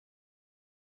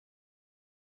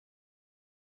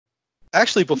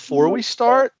Actually, before we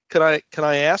start, can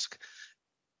I ask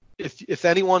if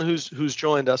anyone who's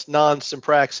joined us,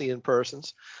 non-Simpraxian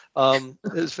persons,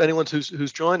 if anyone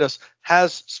who's joined us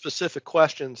has specific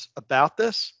questions about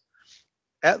this,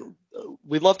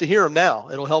 we'd love to hear them now.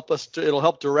 It'll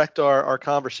help direct our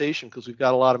conversation because we've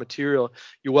got a lot of material.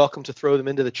 You're welcome to throw them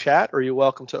into the chat, or you're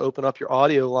welcome to open up your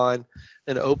audio line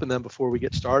and open them before we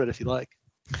get started if you like.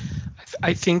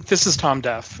 I think this is Tom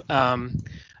Duff.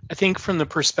 I think from the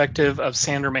perspective of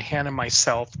Sandra Mahan and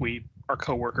myself, we are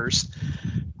coworkers.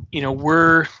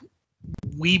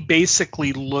 We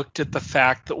basically looked at the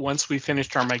fact that once we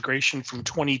finished our migration from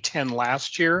 2010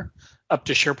 last year up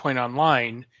to SharePoint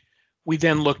Online, we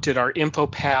then looked at our info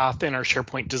path and our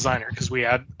SharePoint Designer because we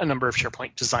had a number of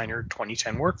SharePoint Designer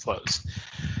 2010 workflows.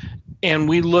 And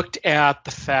we looked at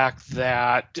the fact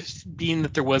that being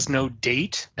that there was no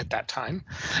date at that time,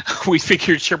 we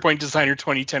figured SharePoint Designer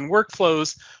 2010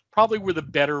 workflows probably were the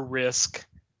better risk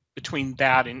between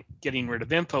that and getting rid of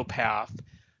InfoPath.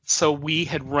 So we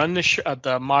had run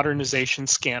the modernization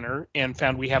scanner and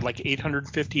found we had like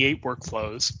 858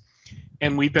 workflows.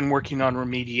 And we've been working on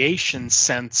remediation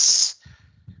since,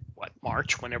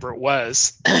 March, whenever it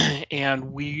was.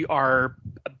 And we are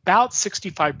about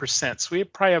 65%. So we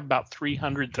probably have about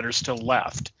 300 that are still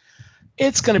left.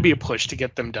 It's going to be a push to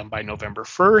get them done by November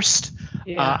 1st.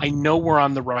 Yeah. I know we're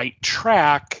on the right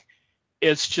track.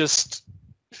 It's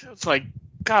like,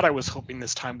 God, I was hoping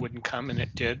this time wouldn't come, and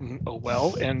it did, and oh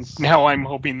well. And now I'm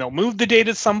hoping they'll move the date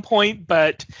at some point,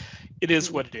 but it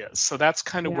is what it is. So that's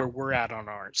kind of where we're at on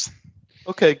ours.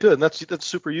 Okay, good. That's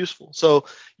super useful. So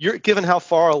you're given how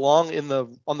far along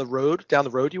down the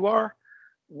road you are.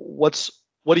 What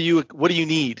do you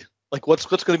need? Like what's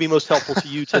going to be most helpful to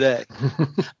you today?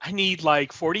 I need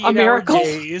like 48-hour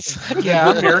days.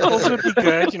 Yeah, miracles would be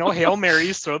good. Hail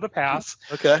Marys, throw the pass.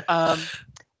 Okay.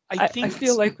 I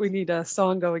feel like we need a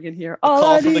song going in here. All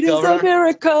I need is a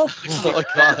miracle. Oh my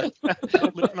God.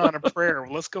 Living on a prayer.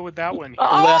 Let's go with that one.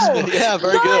 Yeah,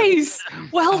 very nice.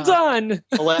 Good. Well done.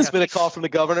 A last minute call from the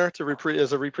governor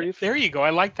as a reprieve. There you go. I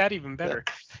like that even better.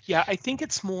 Yeah, I think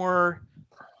it's more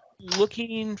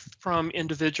looking from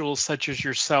individuals such as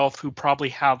yourself who probably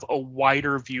have a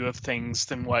wider view of things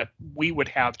than what we would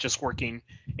have just working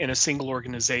in a single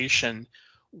organization.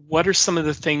 What are some of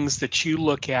the things that you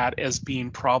look at as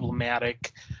being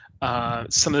problematic?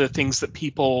 Some of the things that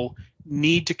people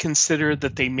need to consider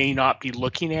that they may not be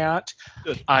looking at.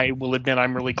 Good. I will admit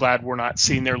I'm really glad we're not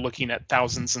sitting there looking at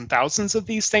thousands and thousands of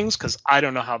these things because I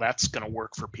don't know how that's going to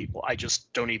work for people. I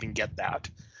just don't even get that.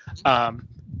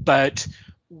 But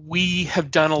we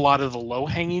have done a lot of the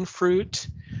low-hanging fruit.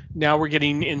 Now we're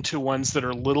getting into ones that are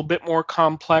a little bit more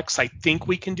complex. I think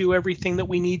we can do everything that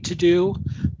we need to do,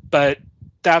 but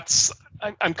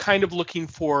I'm kind of looking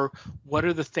for what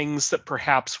are the things that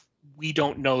perhaps we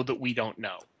don't know that we don't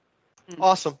know.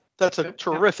 Awesome. That's a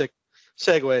terrific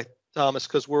segue, Thomas,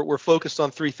 because we're focused on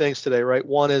three things today, right?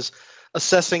 One is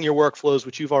assessing your workflows,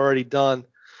 which you've already done.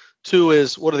 Two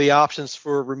is what are the options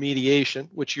for remediation,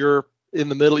 which you're in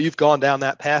the middle. You've gone down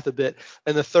that path a bit.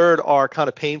 And the third are kind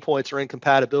of pain points or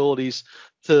incompatibilities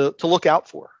to look out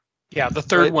for. Yeah, the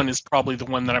third one is probably the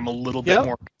one that I'm a little bit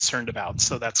more concerned about.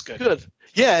 So that's good. Good.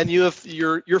 Yeah, and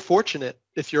you're fortunate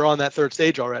if you're on that third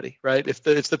stage already, right? If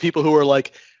it's the people who are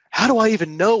like, how do I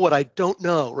even know what I don't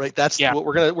know, right? That's what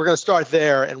we're gonna start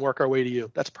there and work our way to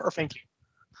you. That's perfect.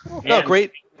 Thank you. No,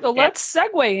 great. So let's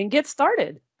segue and get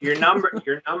started. Your number.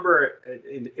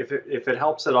 If it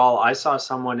helps at all, I saw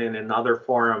someone in another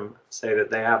forum say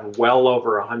that they have well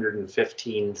over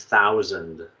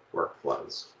 115,000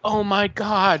 workflows. Oh my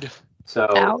God. So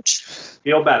ouch.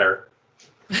 Feel better.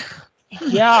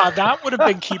 Yeah, that would have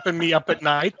been keeping me up at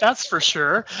night. That's for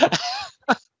sure.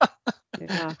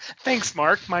 Yeah. Thanks,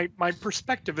 Mark. My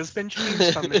perspective has been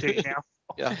changed on the day now.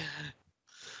 Yeah.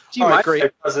 Gee, my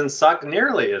life doesn't suck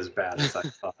nearly as bad as I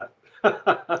thought.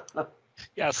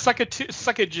 Yeah,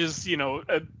 suckage is,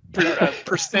 a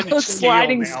percentage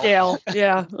sliding scale.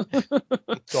 Yeah.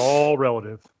 It's all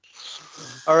relative.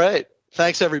 All right.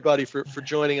 Thanks, everybody, for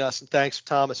joining us. And thanks,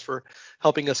 Thomas, for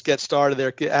helping us get started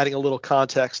there, adding a little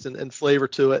context and flavor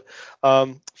to it.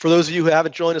 For those of you who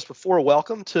haven't joined us before,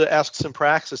 welcome to Ask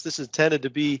Simpraxis. This is intended to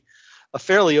be a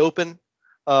fairly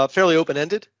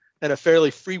open-ended and a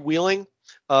fairly freewheeling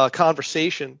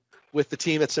conversation with the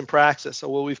team at Simpraxis.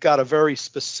 So we've got a very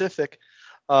specific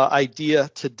idea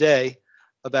today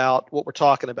about what we're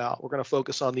talking about. We're going to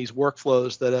focus on these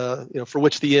workflows that, for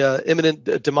which the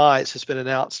imminent demise has been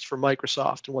announced for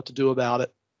Microsoft and what to do about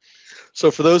it. So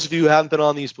for those of you who haven't been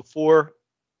on these before,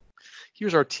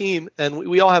 here's our team, and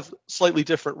we all have slightly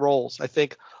different roles. I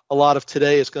think a lot of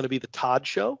today is going to be the Todd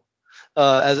show.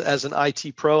 as an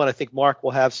IT pro, and I think Mark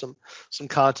will have some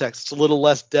context. It's a little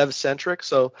less dev centric,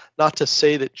 so not to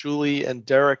say that Julie and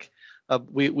Derek,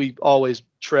 we always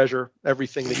treasure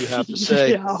everything that you have to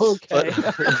say. Yeah, okay.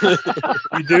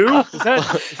 You do? Is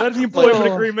that the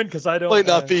employment agreement? Because I don't. Might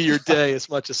not be your day as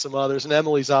much as some others. And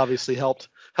Emily's obviously helped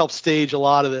stage a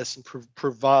lot of this and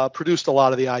produced a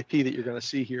lot of the IP that you're going to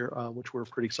see here, which we're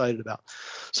pretty excited about.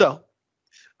 So,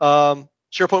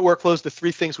 SharePoint workflows, the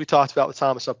three things we talked about with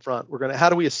Thomas up front. How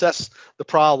do we assess the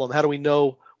problem? How do we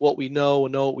know what we know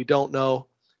and know what we don't know?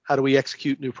 How do we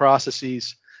execute new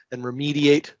processes and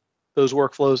remediate those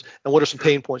workflows? And what are some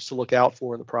pain points to look out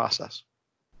for in the process?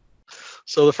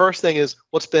 So the first thing is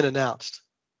what's been announced.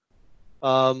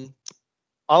 I'll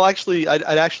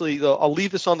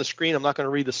leave this on the screen. I'm not going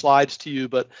to read the slides to you,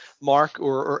 but Mark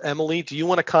or Emily, do you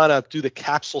want to kind of do the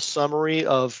capsule summary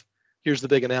of here's the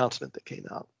big announcement that came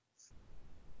out?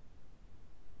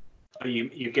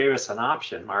 You gave us an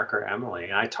option, Mark or Emily,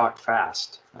 and I talked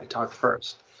fast. I talked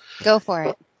first. Go for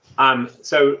it. I'll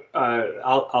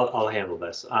handle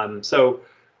this.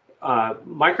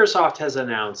 Microsoft has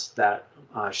announced that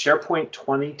SharePoint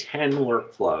 2010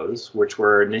 workflows, which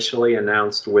were initially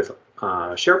announced with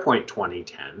SharePoint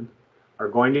 2010, are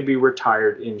going to be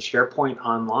retired in SharePoint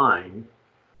Online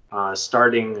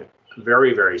starting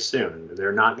very, very soon.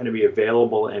 They're not going to be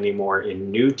available anymore in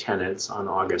new tenants on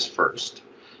August 1st.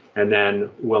 And then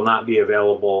will not be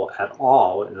available at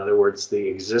all. In other words, the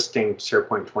existing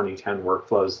SharePoint 2010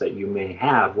 workflows that you may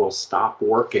have will stop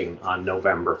working on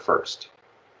November 1st.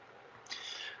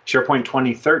 SharePoint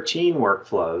 2013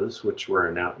 workflows, which were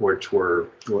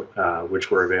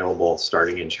available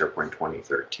starting in SharePoint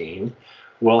 2013,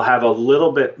 will have a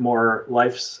little bit more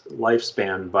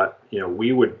lifespan, but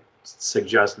we would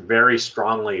suggest very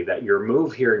strongly that your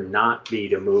move here not be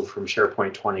to move from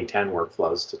SharePoint 2010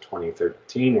 workflows to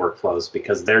 2013 workflows,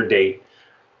 because their date,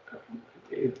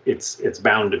 it's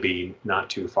bound to be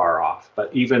not too far off. But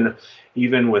even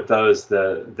with those,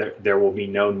 there will be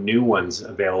no new ones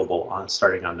available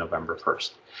starting on November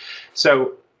 1st.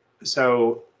 So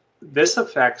this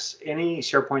affects any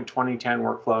SharePoint 2010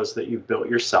 workflows that you've built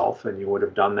yourself, and you would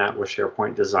have done that with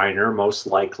SharePoint Designer most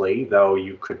likely, though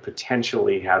you could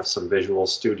potentially have some Visual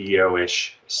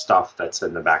Studio-ish stuff that's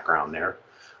in the background there.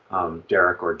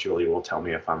 Derek or Julie will tell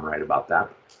me if I'm right about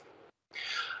that.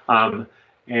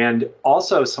 And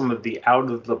also some of the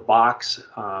out-of-the-box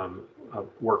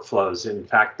workflows. In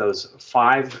fact, those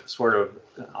 5 sort of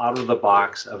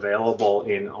out-of-the-box available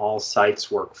in all sites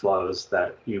workflows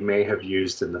that you may have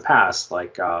used in the past,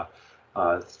 like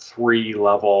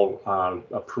 3-level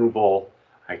approval.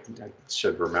 I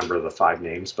should remember the 5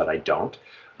 names, but I don't.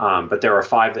 But there are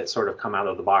 5 that sort of come out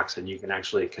of the box and you can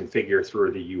actually configure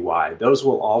through the UI. Those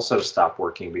will also stop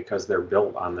working because they're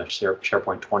built on the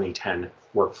SharePoint 2010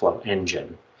 workflow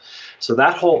engine. So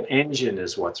that whole engine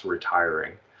is what's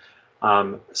retiring.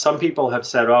 Some people have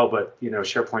said, oh, but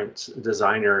SharePoint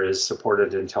Designer is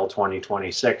supported until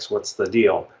 2026. What's the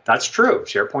deal? That's true.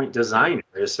 SharePoint Designer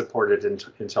is supported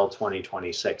until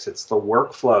 2026. It's the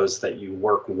workflows that you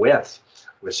work with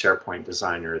SharePoint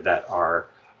Designer that are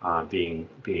being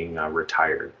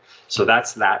retired. So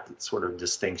that's that sort of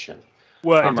distinction.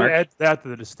 Well, and to add that,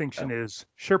 the distinction is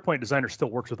SharePoint Designer still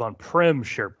works with on-prem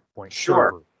SharePoint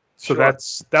server. So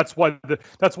that's why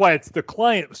it's the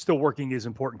client still working is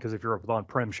important, because if you're with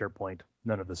on-prem SharePoint,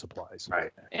 none of this applies. Right.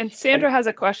 And Sandra has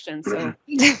a question, so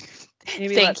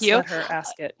maybe let her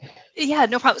ask it. Yeah,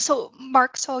 no problem. So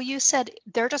Mark, so you said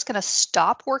they're just going to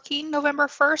stop working November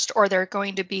 1st, or they're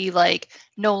going to be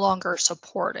no longer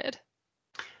supported?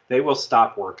 They will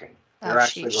stop working. They're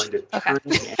actually going to turn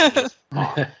the engine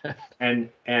off.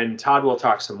 And Todd will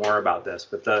talk some more about this,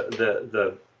 but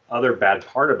the other bad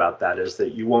part about that is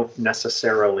that you won't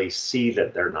necessarily see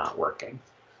that they're not working.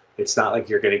 It's not like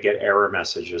you're going to get error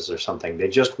messages or something. They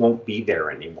just won't be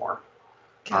there anymore.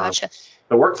 Gotcha.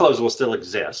 The workflows will still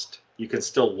exist. You can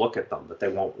still look at them, but they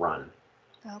won't run.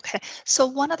 Okay. So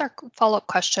one other follow-up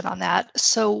question on that.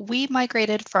 So we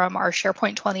migrated from our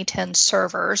SharePoint 2010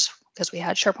 servers, because we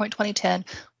had SharePoint 2010,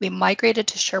 we migrated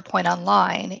to SharePoint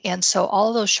Online. And so all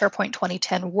of those SharePoint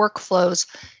 2010 workflows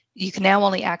you can now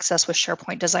only access with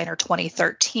SharePoint Designer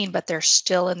 2013, but they're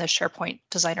still in the SharePoint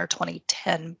Designer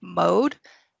 2010 mode.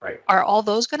 Right. Are all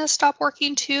those going to stop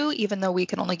working too, even though we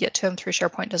can only get to them through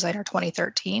SharePoint Designer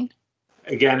 2013?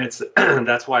 Again, it's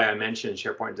that's why I mentioned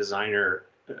SharePoint Designer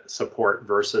support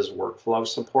versus workflow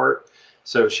support.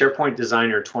 So SharePoint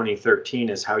Designer 2013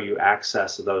 is how you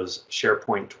access those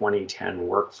SharePoint 2010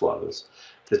 workflows.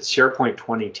 The SharePoint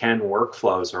 2010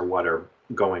 workflows are what are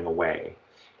going away.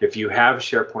 If you have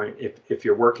SharePoint, if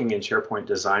you're working in SharePoint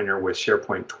Designer with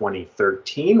SharePoint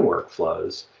 2013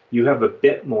 workflows, you have a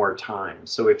bit more time.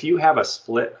 So if you have a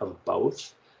split of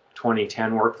both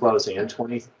 2010 workflows and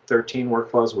 2013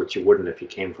 workflows, which you wouldn't if you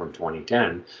came from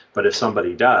 2010, but if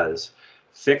somebody does,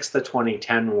 fix the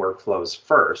 2010 workflows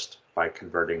first by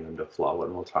converting them to Flow,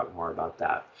 and we'll talk more about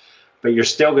that. But you're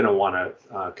still going to want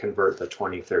to convert the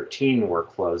 2013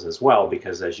 workflows as well,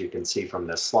 because as you can see from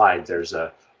this slide, there's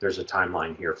a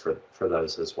timeline here for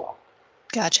those as well.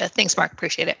 Gotcha. Thanks, Mark.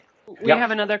 Appreciate it. We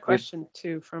have another question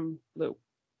too from Lou.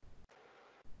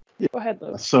 Go ahead,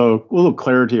 Lou. So a little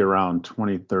clarity around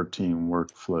 2013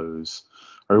 workflows.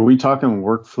 Are we talking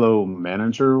workflow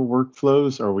manager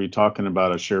workflows? Or are we talking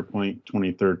about a SharePoint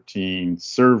 2013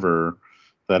 server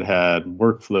that had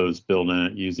workflows built in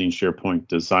it using SharePoint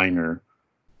Designer?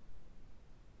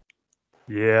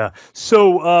 Yeah.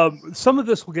 So some of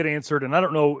this will get answered, and I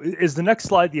don't know, is the next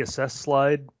slide the assess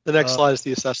slide? The next slide is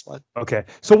the assess slide. Okay.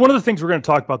 So one of the things we're going to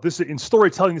talk about, this in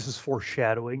storytelling, this is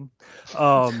foreshadowing.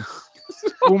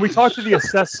 When we talk to the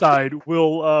assess side,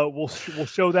 we'll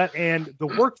show that, and the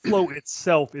workflow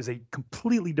itself is a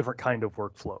completely different kind of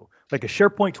workflow. Like a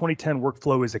SharePoint 2010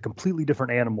 workflow is a completely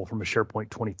different animal from a SharePoint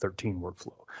 2013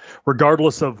 workflow,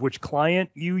 regardless of which client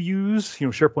you use. You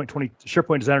know,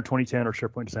 SharePoint Designer 2010 or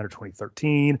SharePoint Designer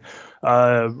 2013,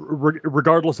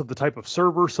 regardless of the type of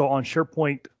server. So on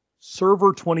SharePoint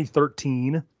Server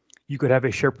 2013, you could have a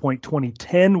SharePoint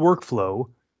 2010 workflow.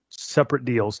 Separate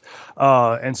deals.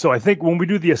 And so I think when we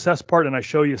do the assess part and I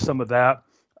show you some of that,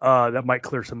 that might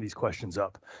clear some of these questions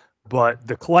up. But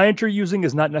the client you're using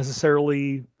is not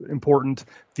necessarily important.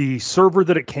 The server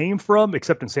that it came from,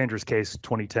 except in Sandra's case,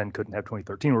 2010 couldn't have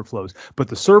 2013 workflows, but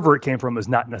the server it came from is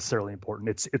not necessarily important.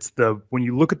 It's the, when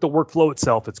you look at the workflow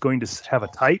itself, it's going to have a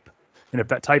type. And if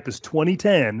that type is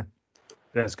 2010,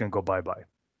 then it's going to go bye-bye.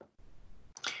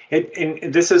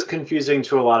 And this is confusing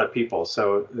to a lot of people.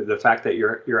 So the fact that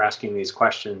you're asking these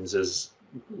questions is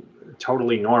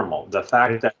totally normal. The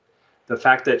fact that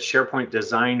SharePoint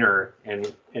Designer and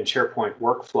SharePoint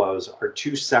Workflows are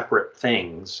two separate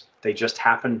things, they just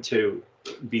happen to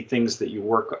be things that you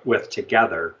work with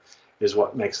together, is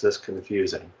what makes this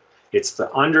confusing. It's the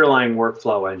underlying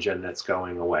workflow engine that's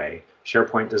going away.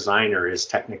 SharePoint Designer is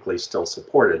technically still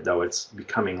supported, though it's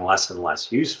becoming less and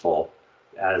less useful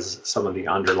as some of the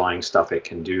underlying stuff it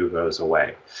can do goes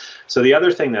away. So the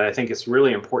other thing that I think is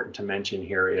really important to mention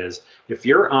here is if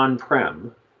you're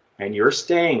on-prem and you're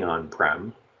staying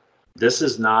on-prem, this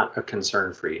is not a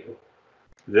concern for you.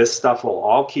 This stuff will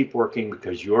all keep working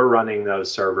because you're running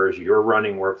those servers, you're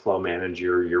running Workflow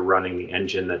Manager, you're running the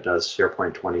engine that does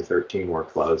SharePoint 2013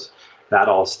 workflows. That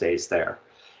all stays there.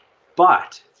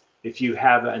 But if you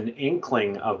have an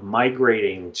inkling of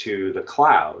migrating to the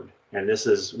cloud, and this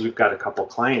is, we've got a couple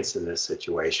clients in this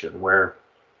situation where,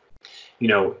 you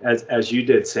know, as you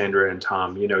did, Sandra and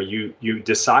Tom, you know, you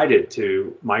decided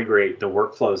to migrate the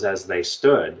workflows as they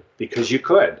stood because you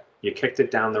could. You kicked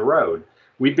it down the road.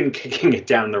 We've been kicking it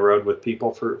down the road with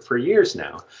people for years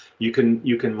now. You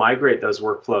can migrate those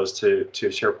workflows to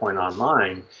SharePoint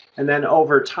Online, and then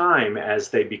over time, as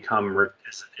they become,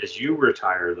 as you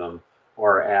retire them,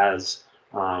 or as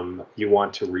you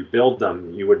want to rebuild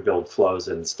them, you would build flows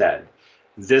instead.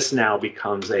 This now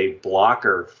becomes a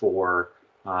blocker for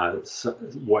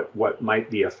what might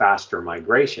be a faster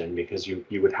migration, because you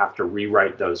would have to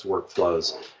rewrite those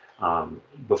workflows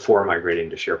before migrating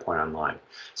to SharePoint Online.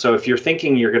 So if you're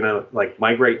thinking you're going to like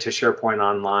migrate to SharePoint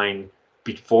Online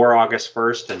before August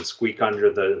 1st and squeak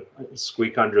under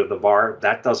the bar,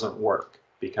 that doesn't work,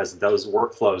 because those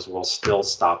workflows will still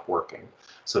stop working.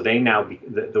 So they now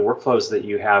the workflows that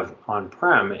you have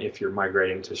on-prem, if you're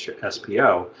migrating to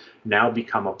SPO, now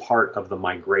become a part of the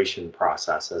migration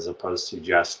process as opposed to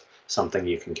just something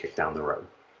you can kick down the road.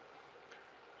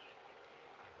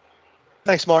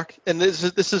 Thanks, Mark. And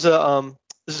this is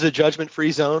a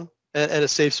judgment-free zone and a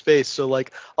safe space. So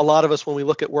like a lot of us, when we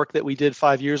look at work that we did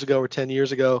 5 years ago or 10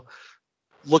 years ago,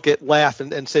 laugh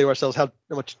and say to ourselves how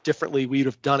much differently we'd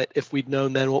have done it if we'd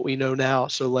known then what we know now.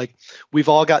 So like we've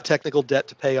all got technical debt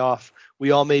to pay off.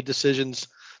 We all made decisions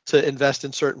to invest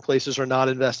in certain places or not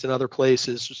invest in other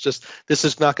places. It's just, this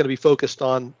is not going to be focused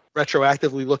on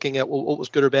retroactively looking at what was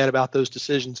good or bad about those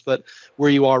decisions, but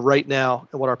where you are right now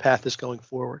and what our path is going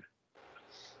forward.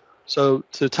 So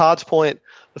to Todd's point,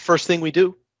 the first thing we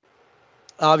do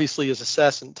obviously is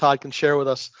assess, and Todd can share with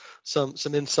us some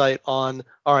insight on,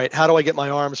 all right, how do I get my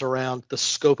arms around the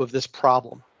scope of this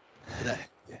problem today?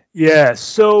 Yeah,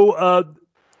 so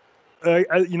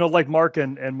like Mark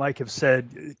and Mike have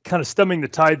said, kind of stemming the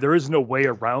tide, there is no way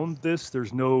around this.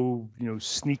 There's no,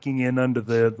 sneaking in under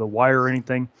the wire or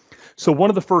anything. So one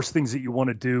of the first things that you want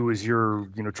to do is you're,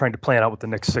 trying to plan out what the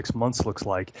next 6 months looks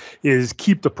like, is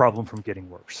keep the problem from getting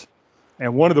worse.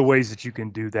 And one of the ways that you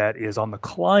can do that is on the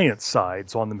client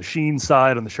side, so on the machine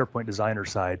side, on the SharePoint Designer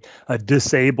side,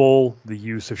 disable the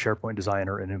use of SharePoint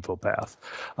Designer and InfoPath.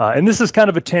 And this is kind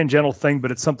of a tangential thing,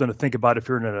 but it's something to think about if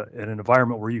you're in an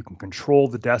environment where you can control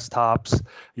the desktops,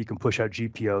 you can push out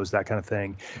GPOs, that kind of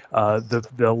thing.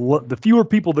 The fewer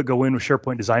people that go in with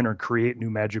SharePoint Designer and create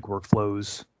new magic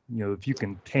workflows, if you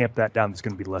can tamp that down, there's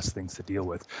going to be less things to deal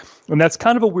with. And that's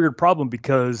kind of a weird problem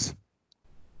because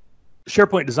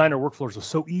SharePoint Designer workflows are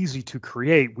so easy to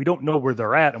create. We don't know where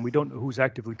they're at, and we don't know who's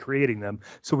actively creating them.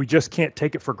 So we just can't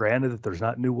take it for granted that there's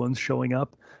not new ones showing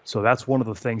up. So that's one of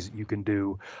the things that you can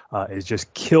do is just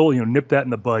nip that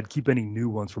in the bud, keep any new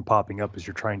ones from popping up as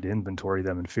you're trying to inventory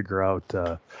them and figure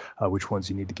out which ones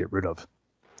you need to get rid of.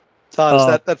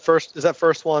 Todd, is that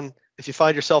first one? If you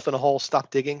find yourself in a hole,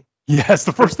 stop digging. Yes,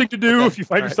 the first thing to do if you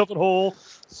find yourself in a hole,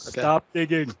 stop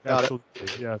digging. Got Absolutely,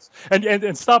 it. Yes,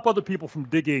 and stop other people from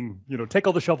digging. Take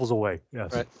all the shovels away.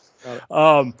 Yes. Right.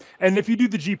 Got it. And if you do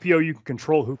the GPO, you can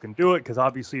control who can do it because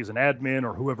obviously, as an admin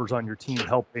or whoever's on your team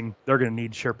helping, they're going to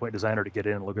need SharePoint Designer to get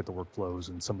in and look at the workflows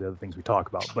and some of the other things we talk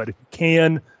about. But if you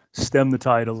can stem the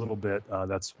tide a little bit,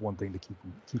 that's one thing to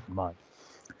keep in mind.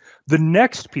 The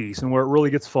next piece, and where it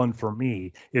really gets fun for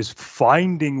me, is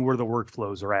finding where the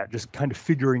workflows are at, just kind of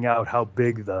figuring out how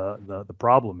big the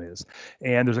problem is.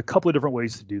 And there's a couple of different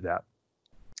ways to do that.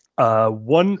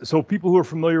 So people who are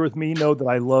familiar with me know that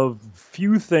I love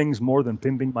few things more than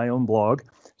pimping my own blog.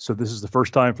 So this is the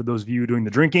first time for those of you doing the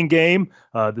drinking game.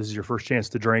 This is your first chance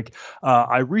to drink.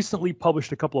 I recently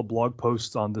published a couple of blog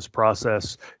posts on this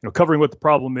process, covering what the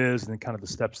problem is and then kind of the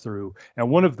steps through.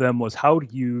 And one of them was how to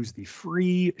use the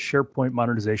free SharePoint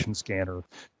modernization scanner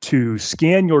to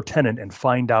scan your tenant and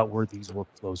find out where these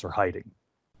workflows are hiding.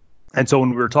 And so when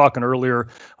we were talking earlier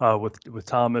with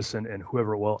Thomas and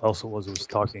whoever else it was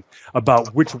talking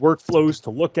about which workflows to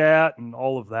look at and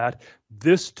all of that,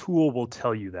 this tool will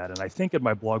tell you that. And I think in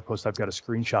my blog post, I've got a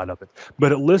screenshot of it.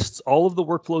 But it lists all of the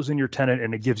workflows in your tenant,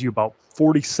 and it gives you about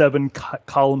 47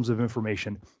 columns of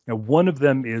information. And one of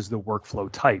them is the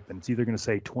workflow type, and it's either going to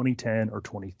say 2010 or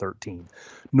 2013.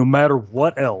 No matter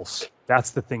what else,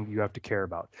 that's the thing you have to care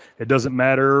about. It doesn't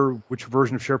matter which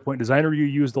version of SharePoint Designer you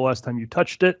used the last time you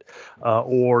touched it,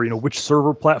 or which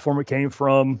server platform it came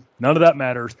from. None of that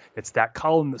matters. It's that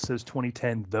column that says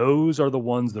 2010. Those are the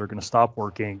ones that are going to stop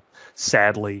working,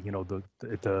 sadly,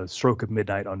 at the stroke of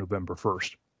midnight on November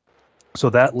 1st. So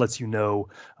that lets you know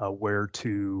where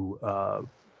to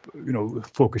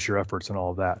focus your efforts and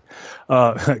all of that.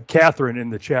 Catherine in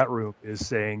the chat room is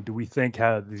saying, do we think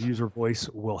the user voice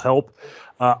will help?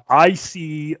 I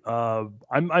see,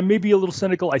 I'm maybe a little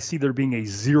cynical. I see there being a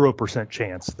 0%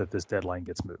 chance that this deadline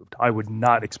gets moved. I would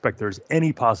not expect there's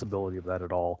any possibility of that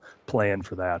at all. Plan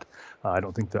for that. I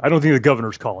don't think the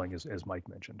governor's calling, as Mike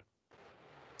mentioned.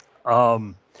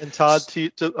 And Todd,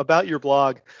 about your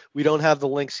blog, we don't have the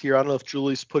links here. I don't know if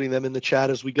Julie's putting them in the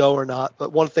chat as we go or not,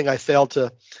 but one thing I failed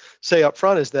to say up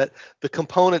front is that the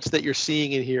components that you're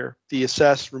seeing in here, the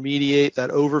assess, remediate, that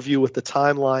overview with the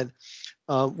timeline,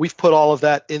 we've put all of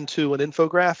that into an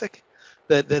infographic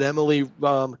that Emily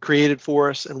created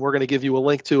for us, and we're going to give you a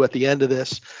link to at the end of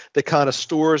this that kind of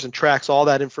stores and tracks all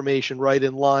that information right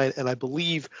in line. And I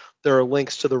believe there are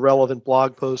links to the relevant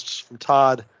blog posts from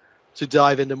Todd to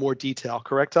dive into more detail.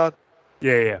 Correct, Todd?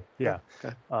 Yeah.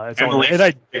 Okay. Emily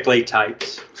quickly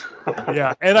types.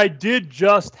 Yeah, and I did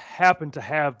just happen to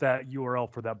have that URL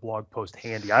for that blog post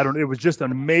handy. It was just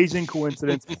an amazing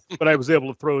coincidence, but I was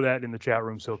able to throw that in the chat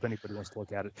room. So if anybody wants to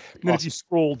look at it, and then if you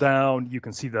scroll down, you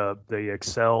can see the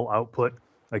Excel output.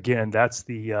 Again, that's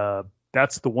the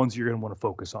ones you're going to want to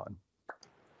focus on.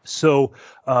 So,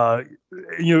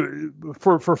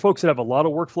 for folks that have a lot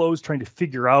of workflows, trying to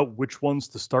figure out which ones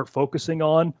to start focusing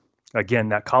on, again,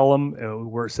 that column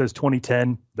where it says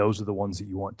 2010, those are the ones that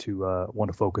you want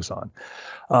to focus on.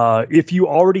 If you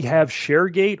already have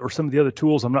ShareGate or some of the other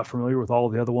tools, I'm not familiar with all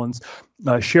of the other ones.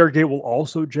 ShareGate will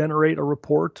also generate a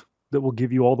report that will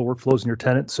give you all the workflows in your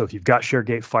tenant. So if you've got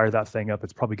ShareGate, fire that thing up.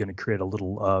 It's probably going to create a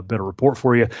little better report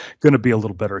for you. Going to be a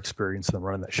little better experience than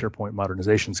running that SharePoint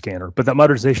modernization scanner. But that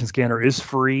modernization scanner is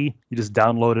free. You just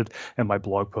download it, and my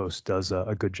blog post does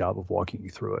a good job of walking you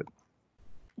through it.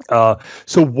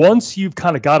 So once you've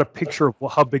kind of got a picture of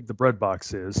how big the bread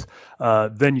box is,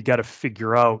 then you got to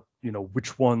figure out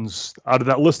which ones out of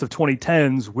that list of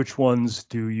 2010s, which ones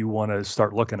do you want to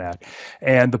start looking at?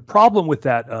 And the problem with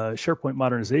that SharePoint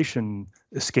modernization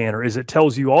scanner is it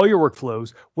tells you all your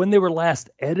workflows when they were last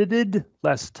edited,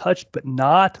 last touched, but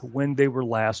not when they were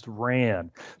last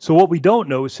ran. So what we don't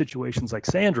know is situations like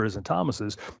Sandra's and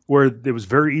Thomas's, where it was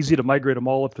very easy to migrate them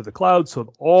all up to the cloud.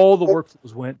 So all the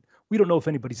workflows went. We don't know if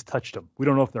anybody's touched them. We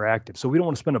don't know if they're active. So we don't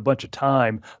want to spend a bunch of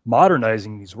time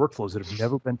modernizing these workflows that have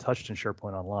never been touched in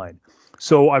SharePoint Online.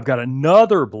 So I've got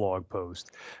another blog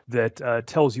post that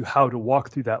tells you how to walk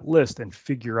through that list and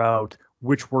figure out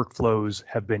which workflows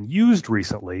have been used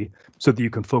recently so that you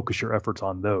can focus your efforts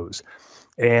on those.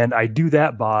 And I do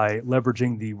that by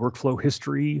leveraging the workflow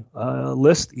history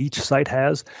list each site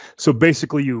has. So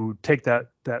basically you take that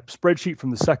spreadsheet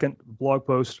from the second blog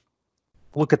post,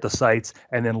 look at the sites,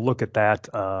 and then look at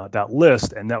that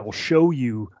list, and that will show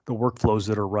you the workflows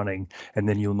that are running. And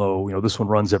then you'll know, this one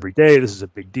runs every day. This is a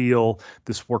big deal.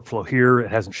 This workflow here,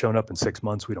 it hasn't shown up in 6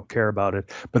 months. We don't care about it,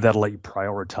 but that'll let you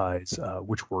prioritize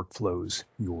which workflows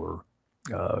you're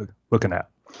looking at.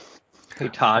 Hey,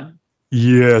 Todd.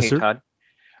 Yes, hey, sir. Todd.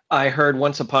 I heard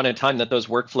once upon a time that those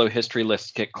workflow history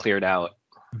lists get cleared out.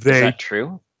 Is that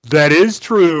true? That is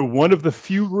true. One of the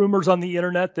few rumors on the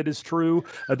internet that is true,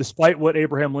 despite what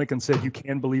Abraham Lincoln said, you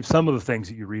can believe some of the things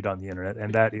that you read on the internet,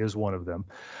 and that is one of them.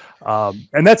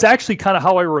 And that's actually kind of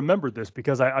how I remembered this,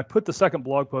 because I put the second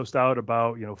blog post out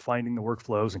about, finding the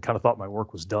workflows and kind of thought my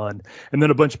work was done. And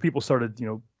then a bunch of people started,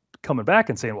 coming back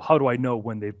and saying, well, how do I know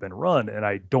when they've been run? And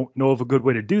I don't know of a good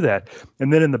way to do that.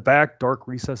 And then in the back dark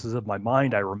recesses of my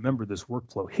mind, I remember this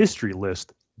workflow history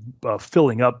list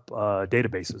filling up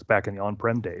databases back in the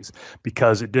on-prem days,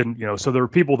 because it didn't, so there were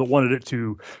people that wanted it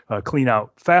to clean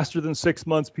out faster than 6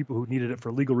 months, people who needed it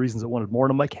for legal reasons that wanted more.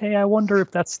 And I'm like, hey, I wonder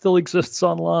if that still exists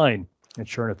online. And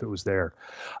sure enough, it was there.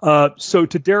 So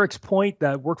to Derek's point,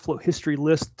 that workflow history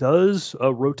list does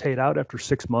rotate out after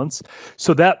 6 months.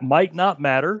 So that might not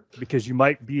matter, because you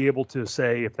might be able to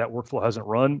say, if that workflow hasn't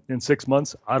run in 6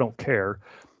 months, I don't care.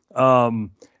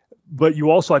 But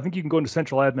you also, I think you can go into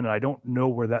central admin, and I don't know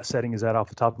where that setting is at off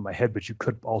the top of my head, but you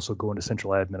could also go into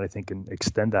central admin, I think, and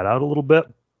extend that out a little bit.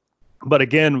 But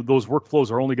again, those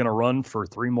workflows are only going to run for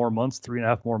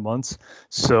 3.5 more months.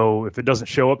 So if it doesn't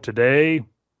show up today,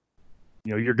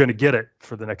 you're going to get it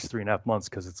for the next 3.5 months,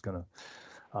 because it's going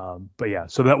to, but yeah,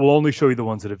 so that will only show you the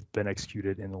ones that have been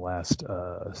executed in the last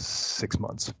 6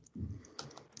 months.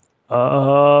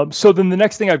 So then the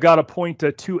next thing I've got to point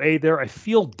to 2A there. I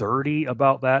feel dirty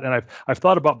about that, and I've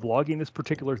thought about blogging this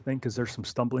particular thing because there's some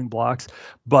stumbling blocks.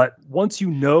 But once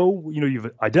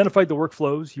you've identified the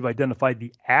workflows, you've identified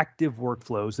the active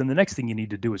workflows, then the next thing you need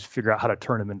to do is figure out how to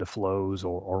turn them into flows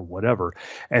or whatever.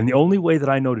 And the only way that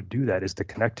I know to do that is to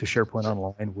connect to SharePoint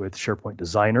Online with SharePoint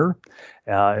Designer,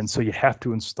 and so you have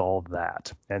to install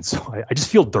that. And so I just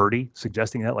feel dirty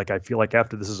suggesting that. Like, I feel like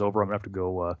after this is over, I'm gonna have to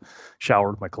go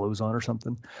shower with my clothes on or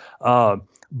something.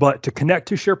 But to connect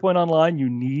to SharePoint Online, you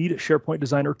need SharePoint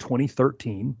Designer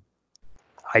 2013.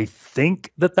 I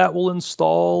think that will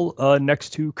install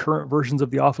next to current versions of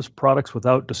the Office products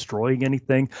without destroying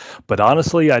anything. But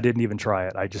honestly, I didn't even try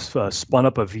it. I just spun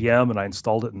up a VM and I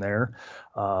installed it in there.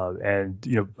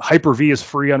 And Hyper-V is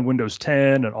free on Windows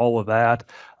 10 and all of that.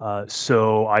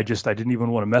 So I didn't even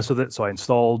want to mess with it. So I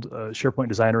installed SharePoint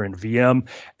Designer in VM.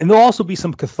 And there'll also be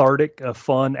some cathartic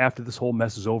fun after this whole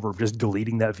mess is over of just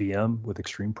deleting that VM with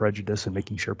extreme prejudice and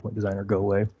making SharePoint Designer go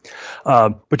away.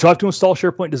 But you'll have to install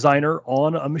SharePoint Designer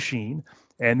on a machine.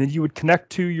 And then you would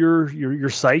connect to your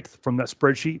site from that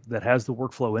spreadsheet that has the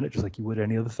workflow in it, just like you would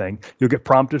any other thing. You'll get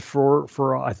prompted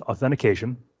for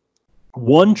authentication.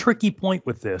 One tricky point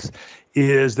with this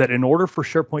is that in order for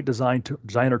SharePoint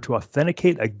Designer to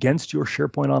authenticate against your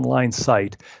SharePoint Online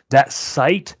site, that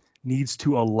site needs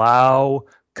to allow,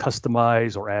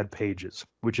 customize, or add pages,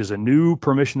 which is a new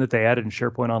permission that they added in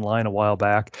SharePoint Online a while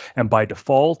back. And by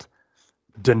default,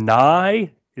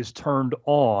 deny is turned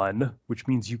on, which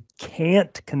means you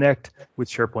can't connect with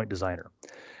SharePoint Designer.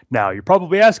 Now, you're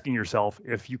probably asking yourself,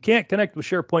 if you can't connect with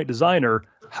SharePoint Designer,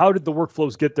 how did the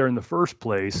workflows get there in the first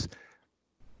place?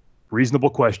 Reasonable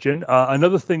question.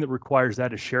 Another thing that requires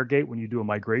that is ShareGate when you do a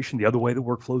migration. The other way the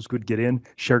workflows could get in,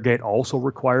 ShareGate also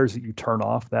requires that you turn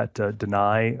off that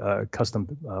deny custom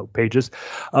pages.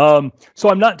 So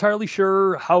I'm not entirely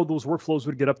sure how those workflows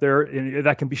would get up there. And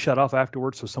that can be shut off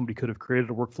afterwards. So somebody could have created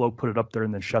a workflow, put it up there,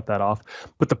 and then shut that off.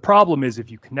 But the problem is if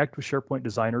you connect with SharePoint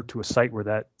Designer to a site where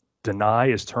that deny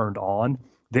is turned on,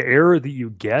 the error that you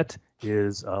get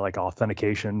is like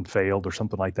authentication failed or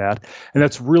something like that. And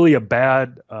that's really a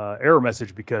bad error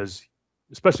message, because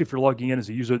especially if you're logging in as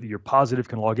a user that you're positive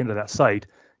can log into that site,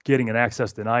 getting an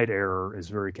access denied error is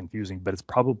very confusing, but it's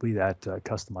probably that deny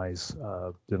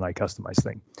customize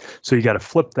thing. So you got to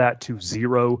flip that to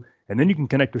 0, and then you can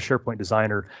connect with SharePoint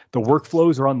Designer. The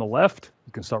workflows are on the left.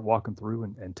 You can start walking through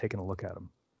and taking a look at them.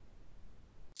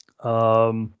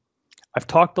 I've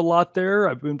talked a lot there.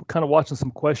 I've been kind of watching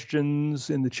some questions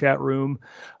in the chat room.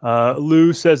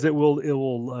 Lou says that it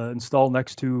will install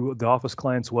next to the Office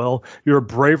clients well. You're a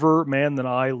braver man than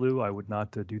I, Lou. I would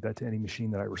not do that to any machine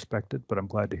that I respected, but I'm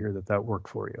glad to hear that worked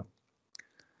for you.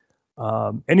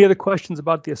 Any other questions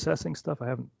about the assessing stuff?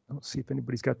 I don't see if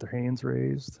anybody's got their hands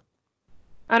raised.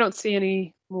 I don't see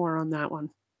any more on that one.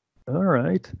 All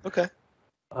right. Okay.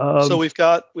 So we've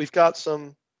got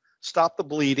some stop the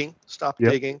bleeding, stop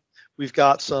digging. We've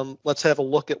got some, let's have a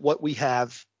look at what we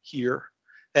have here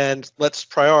and let's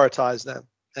prioritize them.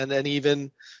 And then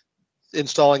even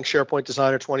installing SharePoint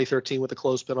Designer 2013 with a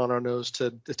clothespin on our nose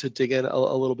to dig in a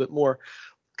little bit more.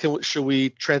 Should we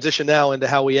transition now into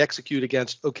how we execute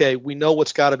against, okay, we know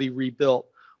what's got to be rebuilt.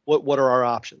 What are our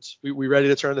options? We ready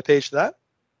to turn the page to that?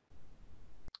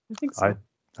 I think so.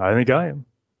 I think I am.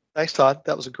 Thanks, Todd.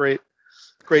 That was a great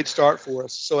start for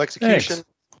us. So execution, thanks.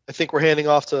 I think we're handing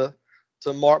off to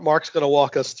Mark. Mark's going to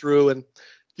walk us through, and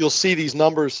you'll see these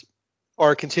numbers are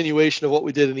a continuation of what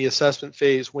we did in the assessment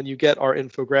phase. When you get our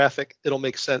infographic, it'll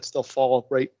make sense. They'll fall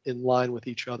right in line with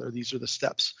each other. These are the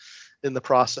steps in the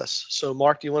process. So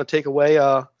Mark, do you want to take away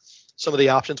some of the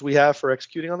options we have for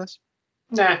executing on this?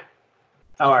 Nah.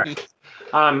 All right.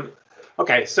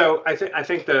 Okay, so I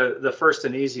think the first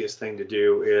and easiest thing to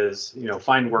do is,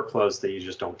 find workflows that you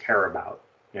just don't care about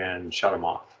and shut them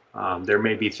off. There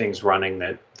may be things running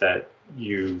that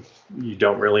you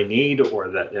don't really need, or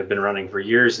that have been running for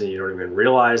years and you don't even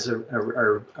realize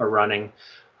are running.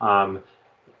 The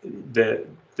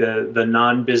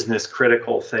non-business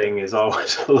critical thing is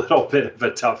always a little bit of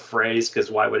a tough phrase,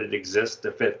 because why would it exist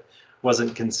if it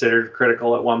wasn't considered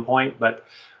critical at one point? But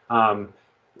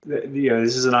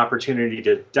this is an opportunity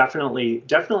to definitely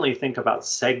think about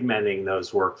segmenting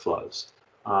those workflows.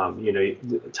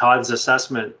 Todd's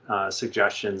assessment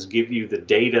suggestions give you the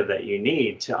data that you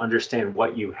need to understand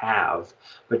what you have,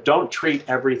 but don't treat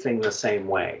everything the same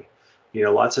way.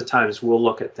 Lots of times we'll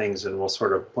look at things and we'll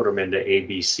sort of put them into A,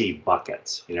 B, C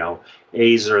buckets.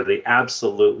 A's are the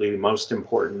absolutely most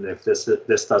important. If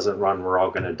this doesn't run, we're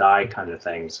all going to die kind of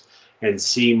things. And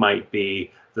C might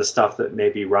be the stuff that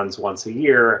maybe runs once a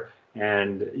year,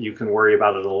 and you can worry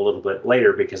about it a little bit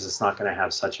later because it's not going to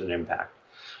have such an impact.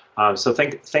 So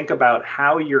think about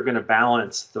how you're going to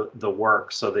balance the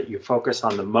work so that you focus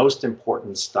on the most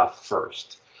important stuff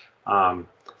first.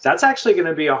 That's actually going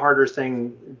to be a harder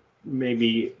thing,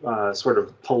 maybe sort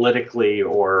of politically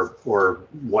or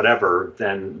whatever,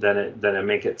 than it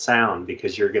make it sound,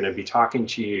 because you're going to be talking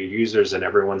to your users and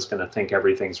everyone's going to think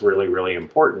everything's really, really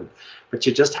important. But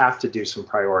you just have to do some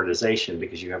prioritization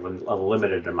because you have a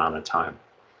limited amount of time.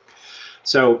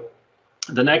 So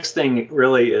the next thing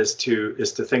really is to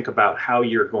think about how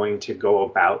you're going to go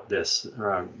about this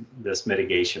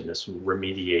mitigation, this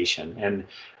remediation. And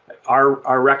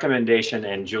our recommendation,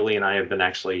 and Julie and I have been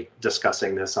actually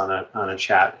discussing this on a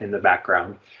chat in the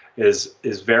background, is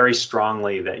very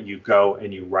strongly that you go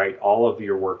and you write all of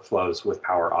your workflows with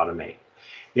Power Automate.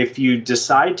 If you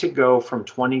decide to go from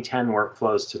 2010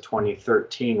 workflows to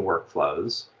 2013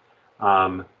 workflows,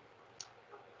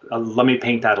 let me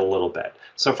paint that a little bit.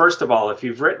 So first of all, if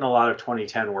you've written a lot of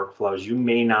 2010 workflows, you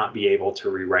may not be able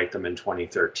to rewrite them in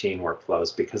 2013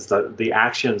 workflows because the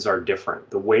actions are different.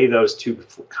 The way those two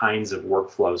kinds of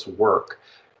workflows work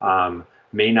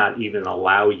may not even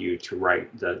allow you to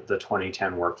write the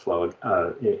 2010 workflow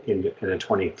in a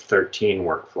 2013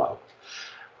 workflow.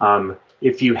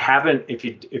 If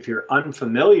you're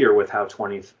unfamiliar with how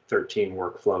 2013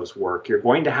 workflows work, you're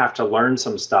going to have to learn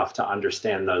some stuff to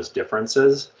understand those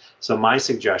differences. So my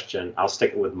suggestion, I'll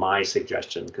stick with my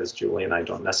suggestion because Julie and I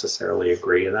don't necessarily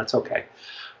agree, and that's okay,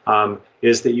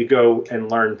 is that you go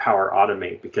and learn Power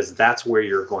Automate, because that's where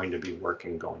you're going to be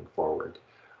working going forward.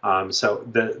 So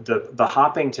the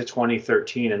hopping to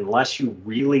 2013, unless you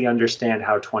really understand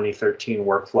how 2013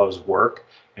 workflows work,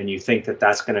 and you think that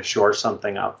that's going to shore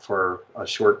something up for a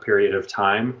short period of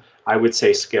time, I would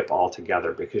say skip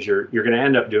altogether, because you're going to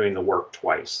end up doing the work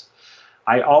twice.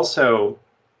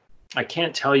 I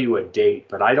can't tell you a date,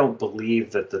 but I don't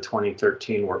believe that the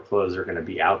 2013 workflows are going to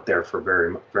be out there for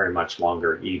very, very much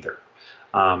longer either.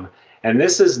 And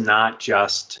this is not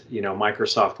just,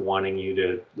 Microsoft wanting you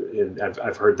to,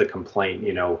 I've heard the complaint,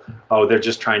 oh, they're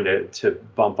just trying to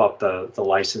bump up the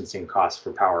licensing costs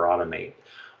for Power Automate.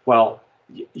 Well,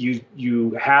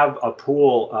 you have a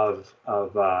pool of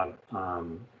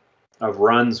of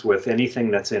runs with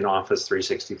anything that's in Office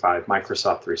 365,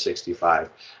 Microsoft 365,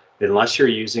 unless you're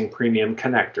using premium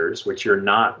connectors, which you're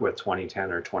not with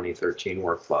 2010 or 2013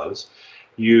 workflows,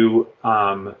 you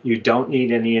don't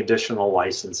need any additional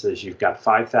licenses. You've got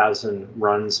 5,000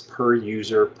 runs per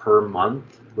user per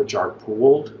month, which are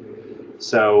pooled.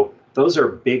 So those are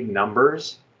big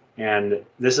numbers. And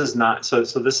this is not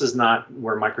this is not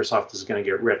where Microsoft is going to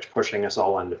get rich pushing us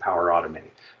all into Power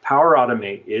Automate. Power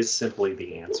Automate is simply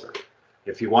the answer.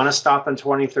 If you want to stop in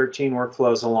 2013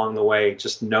 workflows along the way,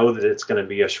 just know that it's going to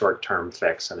be a short-term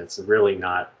fix, and it's really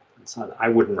not. I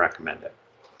wouldn't recommend it.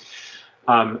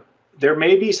 There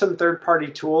may be some third-party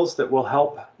tools that will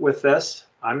help with this.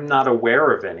 I'm not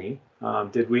aware of any.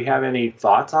 Did we have any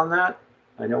thoughts on that?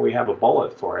 I know we have a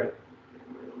bullet for it.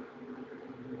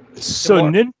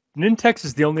 So Nintex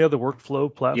is the only other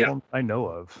workflow platform I know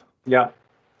of. Yeah.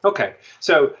 Okay.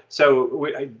 So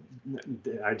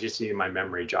I just need my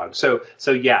memory jog. So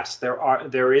yes,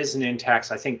 there is an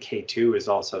Nintex. I think K2 is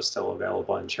also still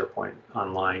available in SharePoint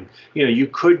Online. You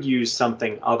could use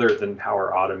something other than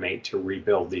Power Automate to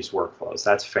rebuild these workflows.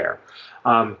 That's fair.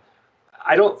 I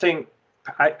think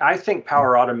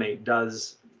Power Automate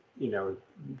does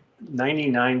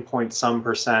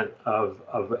 99% of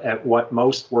what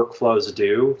most workflows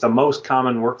do. The most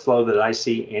common workflow that I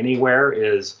see anywhere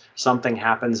is something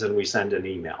happens and we send an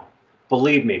email.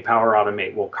 Believe me, Power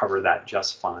Automate will cover that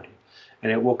just fine.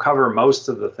 And it will cover most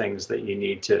of the things that you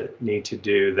need to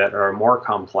do that are more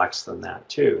complex than that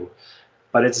too.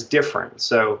 But it's different.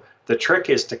 So the trick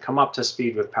is to come up to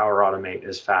speed with Power Automate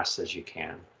as fast as you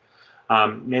can.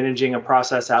 Managing a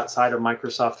process outside of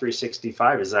Microsoft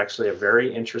 365 is actually a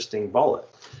very interesting bullet.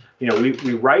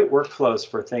 We write workflows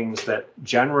for things that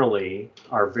generally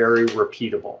are very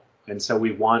repeatable. And so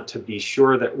we want to be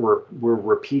sure that we're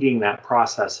repeating that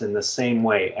process in the same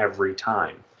way every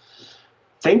time.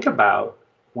 Think about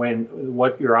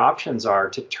what your options are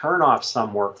to turn off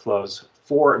some workflows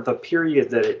for the period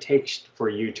that it takes for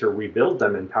you to rebuild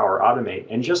them in Power Automate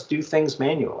and just do things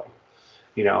manually.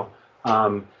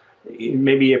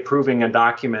 Maybe approving a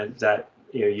document that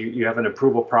you have an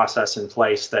approval process in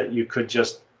place that you could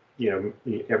just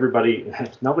nobody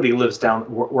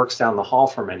works down the hall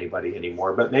from anybody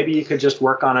anymore, but maybe you could just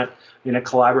work on it in a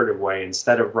collaborative way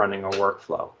instead of running a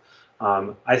workflow.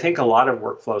 I think a lot of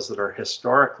workflows that are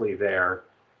historically there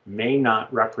may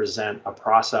not represent a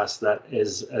process that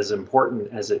is as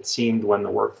important as it seemed when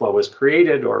the workflow was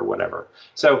created or whatever.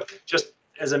 So just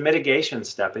as a mitigation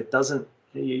step, it doesn't.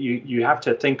 You have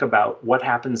to think about what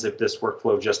happens if this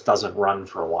workflow just doesn't run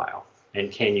for a while, and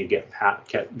can you get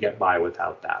by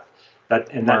without that?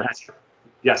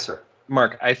 Yes, sir.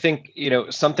 Mark, I think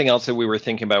something else that we were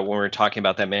thinking about when we were talking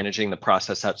about that managing the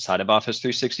process outside of Office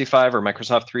 365 or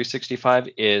Microsoft 365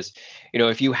 is,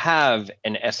 if you have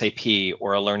an SAP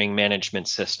or a learning management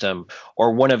system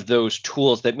or one of those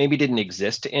tools that maybe didn't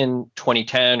exist in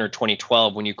 2010 or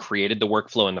 2012 when you created the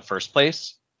workflow in the first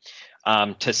place,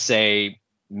 to say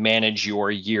manage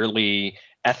your yearly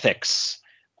ethics,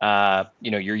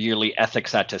 your yearly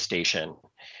ethics attestation.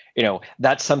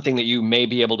 That's something that you may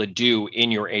be able to do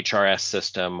in your HRS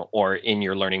system or in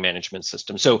your learning management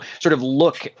system. So sort of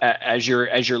look at, as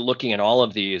you're looking at all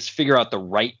of these, figure out the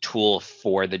right tool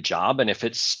for the job. And if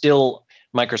it's still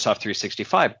Microsoft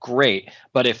 365, great.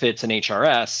 But if it's an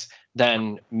HRS,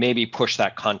 then maybe push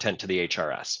that content to the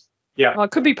HRS. Yeah. Well,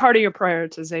 it could be part of your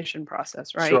prioritization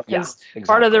process, right? Sure. Because exactly.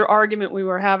 Part of the argument we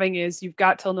were having is you've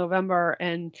got till November,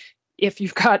 and if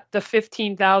you've got the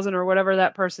 15,000 or whatever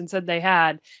that person said they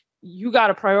had, you got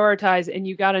to prioritize, and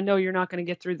you got to know you're not going to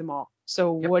get through them all.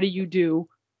 So what do you do?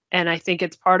 And I think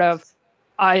it's part of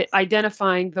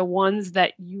identifying the ones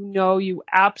that you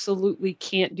absolutely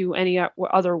can't do any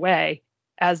other way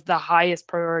as the highest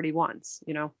priority ones,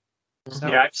 So.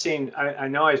 Yeah, I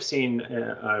know I've seen,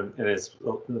 and it's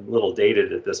a little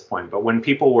dated at this point, but when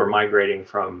people were migrating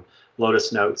from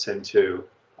Lotus Notes into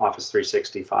Office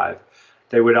 365,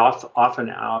 they would often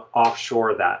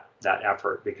offshore that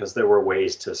effort because there were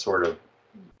ways to sort of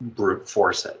brute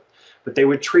force it. But they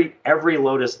would treat every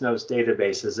Lotus Notes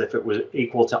database as if it was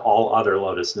equal to all other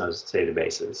Lotus Notes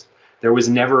databases. There was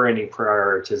never any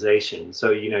prioritization.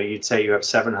 So, you'd say you have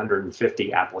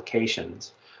 750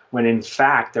 applications, when in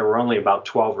fact there were only about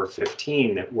 12 or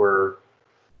 15 that were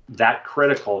that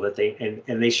critical that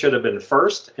they should have been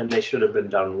first, and they should have been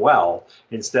done well.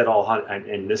 Instead,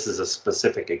 and this is a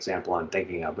specific example I'm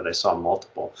thinking of, but I saw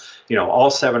multiple. All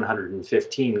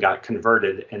 715 got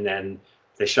converted, and then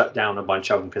they shut down a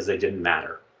bunch of them because they didn't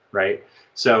matter, right?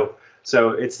 So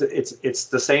So it's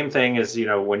the same thing as, you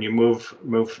know, when you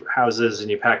move houses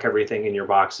and you pack everything in your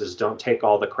boxes. Don't take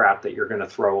all the crap that you're going to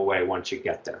throw away once you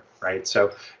get there, right?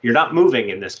 So you're not moving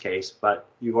in this case, but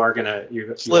you are going to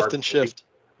lift and shift,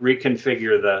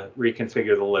 reconfigure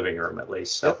the living room at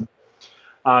least. So,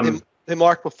 hey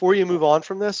Mark, before you move on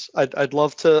from this, I'd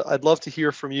love to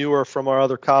hear from you or from our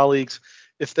other colleagues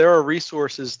if there are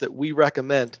resources that we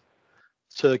recommend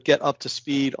to get up to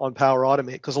speed on Power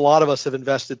Automate, because a lot of us have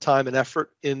invested time and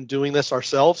effort in doing this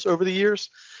ourselves over the years,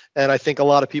 and I think a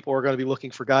lot of people are going to be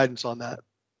looking for guidance on that.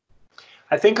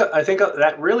 I think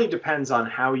that really depends on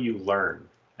how you learn.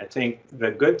 I think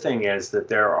the good thing is that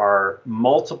there are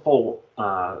multiple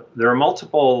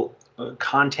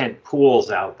content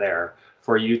pools out there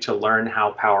for you to learn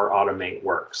how Power Automate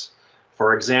works.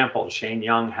 For example, Shane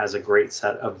Young has a great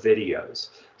set of videos.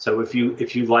 So if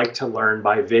you like to learn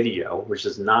by video, which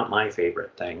is not my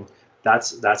favorite thing,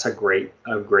 that's a great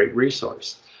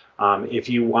resource. If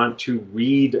you want to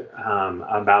read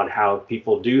about how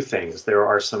people do things, there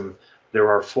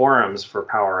are forums for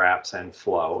Power Apps and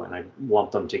Flow, and I lump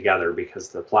them together because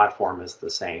the platform is the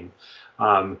same,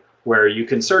 where you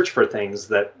can search for things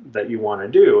that you want to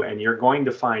do, and you're going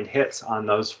to find hits on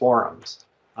those forums.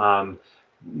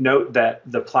 Note that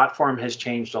the platform has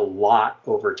changed a lot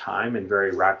over time and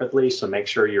very rapidly, so make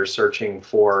sure you're searching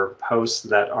for posts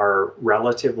that are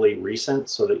relatively recent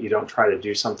so that you don't try to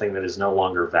do something that is no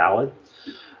longer valid.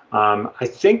 I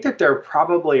think that there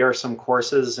probably are some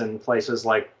courses in places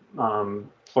like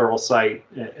Pluralsight,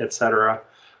 etc.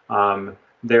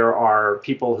 There are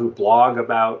people who blog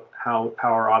about how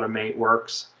Power Automate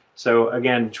works. So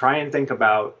again, try and think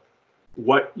about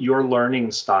what your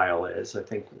learning style is. I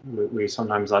think we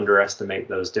sometimes underestimate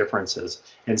those differences,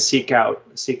 and seek out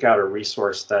a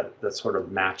resource that sort of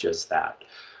matches that.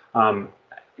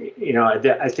 You know,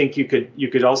 I think you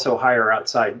could also hire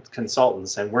outside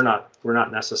consultants, and we're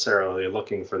not necessarily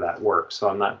looking for that work.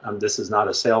 So this is not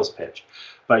a sales pitch,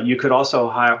 but you could also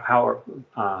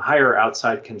hire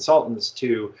outside consultants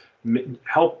to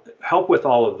help with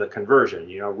all of the conversion.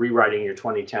 You know, rewriting your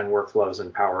 2010 workflows in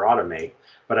Power Automate.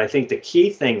 But I think the key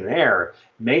thing there,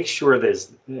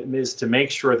 is to make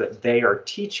sure that they are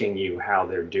teaching you how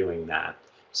they're doing that,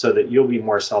 so that you'll be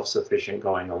more self-sufficient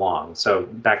going along. So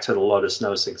back to the Lotus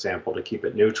Notes example, to keep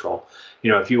it neutral,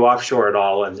 you know, if you offshore it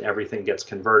all and everything gets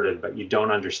converted, but you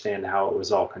don't understand how it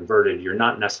was all converted, you're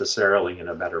not necessarily in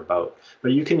a better boat.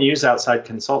 But you can use outside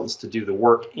consultants to do the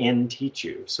work and teach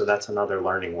you. So that's another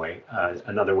learning way,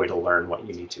 another way to learn what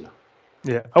you need to know.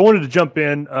 Yeah, I wanted to jump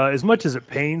in. As much as it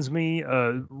pains me,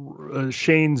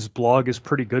 Shane's blog is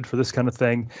pretty good for this kind of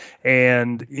thing.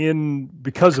 And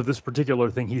because of this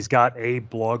particular thing, he's got a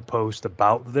blog post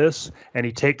about this, and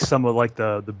he takes some of like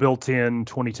the built-in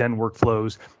 2010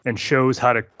 workflows and shows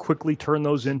how to quickly turn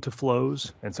those into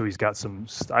flows. And so he's got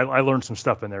I learned some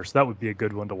stuff in there. So that would be a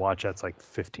good one to watch. That's like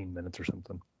 15 minutes or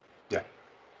something. Yeah.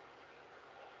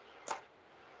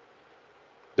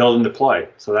 Build and deploy.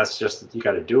 So that's just, you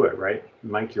got to do it, right?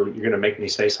 Mike, you're going to make me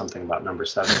say something about number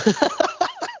 7.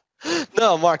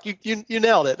 No, Mark, you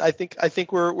nailed it. I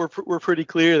think we're pretty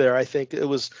clear there. I think it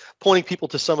was pointing people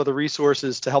to some of the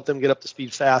resources to help them get up to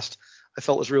speed fast. I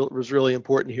felt was really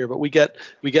important here. But we get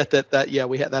that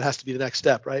that has to be the next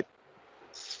step, right?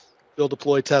 Build,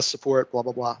 deploy, test, support, blah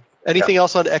blah blah. Anything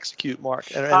else on execute, Mark?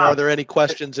 And are there any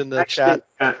questions in the chat?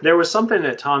 There was something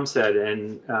that Tom said,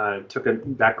 and took a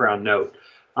background note.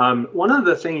 One of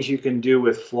the things you can do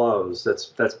with flows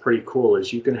that's pretty cool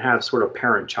is you can have sort of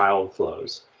parent-child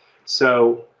flows.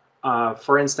 So,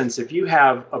 for instance, if you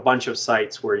have a bunch of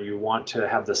sites where you want to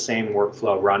have the same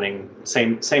workflow running,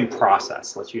 same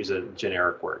process, let's use a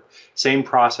generic word, same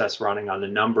process running on a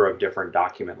number of different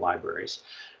document libraries,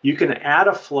 you can add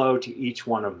a flow to each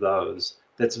one of those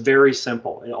that's very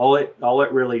simple. All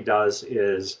it really does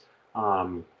is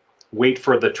wait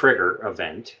for the trigger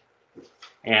event,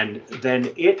 and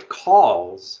then it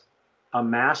calls a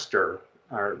master,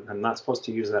 or I'm not supposed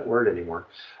to use that word anymore,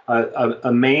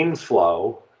 a main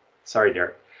flow. Sorry,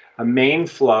 Derek. A main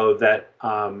flow that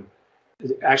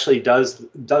actually does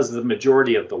the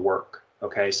majority of the work.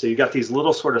 Okay, so you got these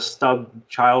little sort of stub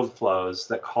child flows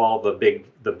that call the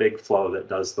big flow that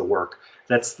does the work.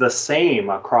 That's the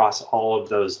same across all of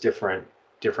those different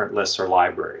lists or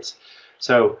libraries.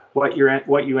 So what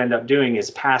you end up doing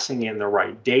is passing in the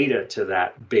right data to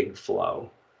that big flow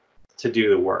to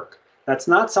do the work. That's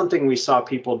not something we saw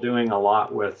people doing a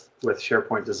lot with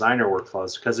SharePoint Designer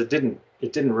workflows, because it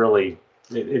didn't really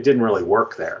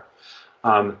work there.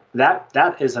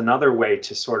 That is another way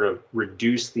to sort of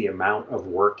reduce the amount of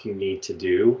work you need to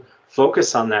do.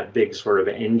 Focus on that big sort of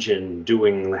engine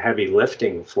doing the heavy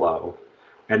lifting flow,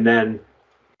 and then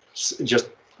just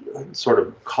sort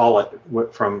of call it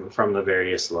from the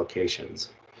various locations.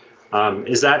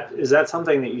 Is that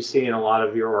something that you see in a lot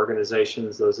of your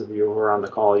organizations? Those of you who are on the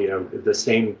call, you know,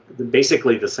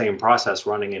 basically the same process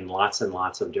running in lots and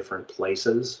lots of different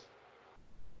places.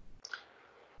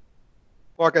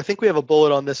 Mark, I think we have a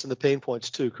bullet on this in the pain points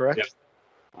too, correct?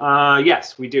 Yep.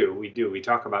 Yes, we do. We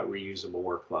talk about reusable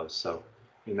workflows, so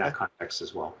in that context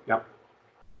as well. Yep.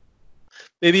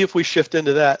 Maybe if we shift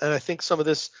into that, and I think some of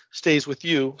this stays with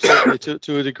you certainly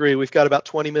to a degree. We've got about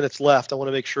 20 minutes left. I want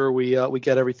to make sure we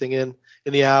get everything in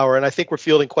the hour, and I think we're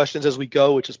fielding questions as we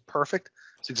go, which is perfect.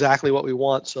 It's exactly what we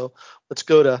want. So let's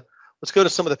go to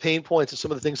some of the pain points and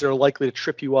some of the things that are likely to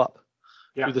trip you up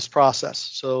through this process.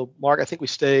 So Mark, I think we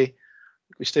stay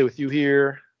with you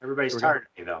here. Everybody's tired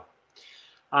of me though.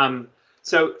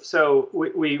 So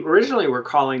we originally were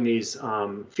calling these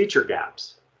feature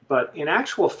gaps. But in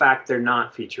actual fact, they're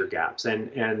not feature gaps.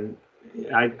 And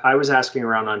I was asking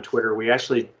around on Twitter. We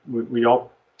all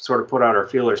sort of put out our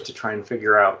feelers to try and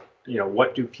figure out, you know,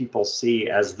 what do people see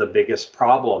as the biggest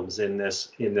problems in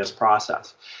this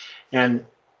process. And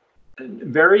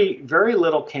very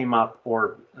little came up,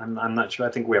 or I'm not sure. I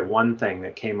think we have one thing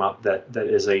that came up that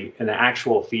is an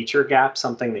actual feature gap,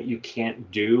 something that you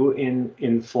can't do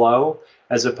in Flow,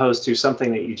 as opposed to something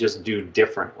that you just do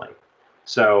differently.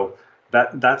 So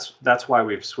that's why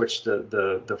we've switched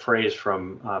the phrase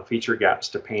from feature gaps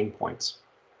to pain points.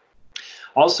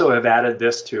 Also, have added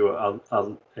this to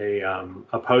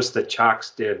a post that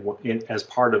Chalks did as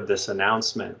part of this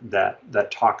announcement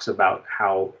that talks about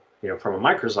how, you know, from a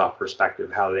Microsoft perspective,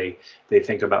 how they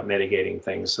think about mitigating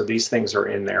things. So these things are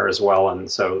in there as well, and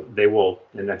so they will.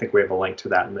 And I think we have a link to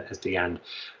that at the end.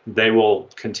 They will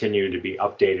continue to be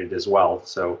updated as well.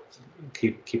 So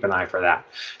keep an eye for that.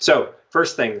 So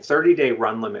first thing, 30-day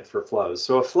run limit for flows.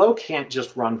 So a flow can't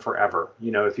just run forever.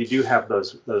 You know, if you do have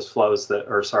those flows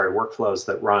workflows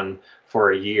that run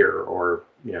for a year or,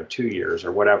 you know, 2 years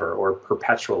or whatever, or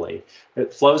perpetually,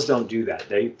 flows don't do that.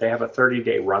 They have a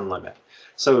 30-day run limit.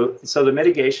 So the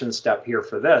mitigation step here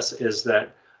for this is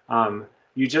that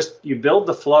you build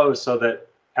the flow so that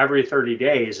every 30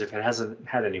 days, if it hasn't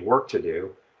had any work to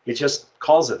do, it just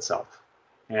calls itself.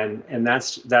 And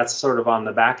that's sort of on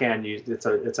the back end. It's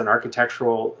an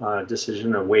architectural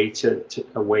decision, a way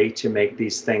to make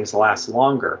these things last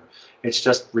longer. It's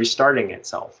just restarting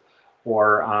itself,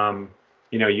 or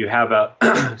you know, you have a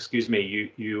excuse me,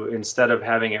 you instead of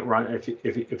having it run,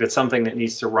 if it's something that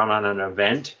needs to run on an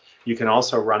event, you can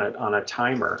also run it on a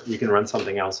timer. You can run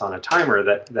something else on a timer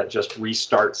that just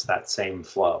restarts that same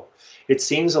flow. It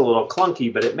seems a little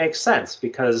clunky, but it makes sense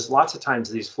because lots of times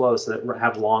these flows that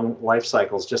have long life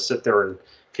cycles just sit there and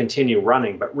continue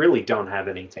running, but really don't have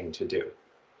anything to do.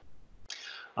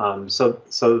 So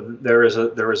there is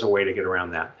a way to get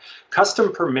around that.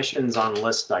 Custom permissions on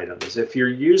list items. If you're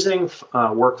using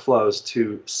workflows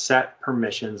to set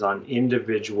permissions on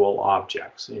individual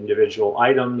objects, individual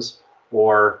items,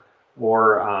 or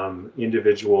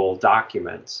individual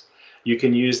documents, you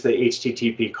can use the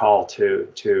HTTP call to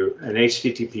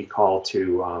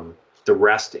the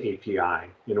REST API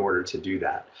in order to do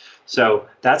that. So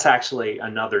that's actually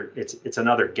it's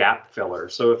another gap filler.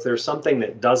 So if there's something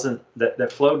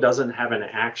that Flow doesn't have an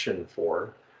action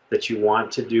for, that you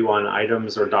want to do on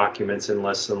items or documents in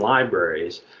lists and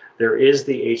libraries, there is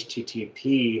the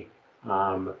HTTP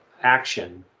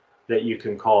action that you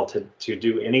can call to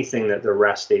do anything that the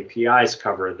REST APIs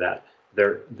cover that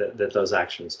those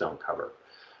actions don't cover.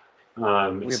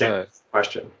 Same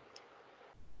question.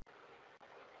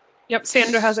 Yep,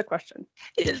 Sandra has a question.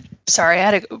 Sorry, I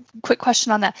had a quick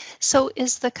question on that. So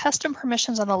is the custom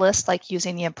permissions on the list like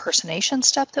using the impersonation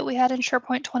step that we had in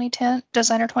SharePoint 2010,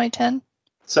 Designer 2010?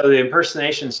 So the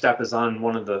impersonation step is on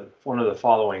one of the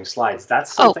following slides.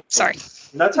 That's something. Oh, sorry.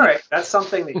 That's all right. That's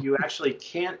something that you actually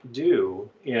can't do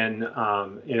in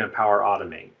a Power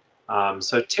Automate.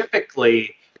 So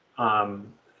typically,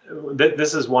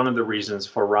 this is one of the reasons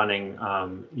for running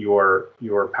your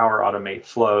Power Automate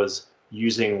flows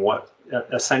using what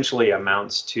essentially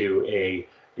amounts to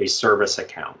a service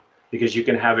account, because you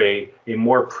can have a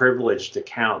more privileged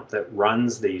account that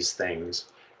runs these things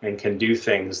and can do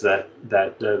things that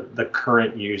the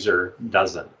current user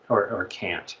doesn't or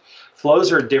can't.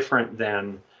 Flows are different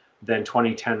than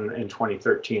 2010 and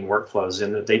 2013 workflows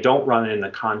in that they don't run in the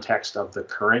context of the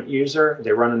current user,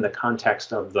 they run in the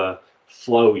context of the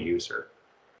flow user.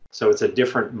 So it's a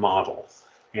different model.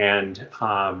 And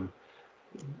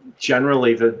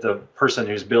generally the person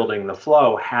who's building the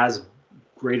flow has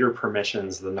greater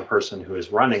permissions than the person who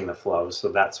is running the flow,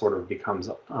 so that sort of becomes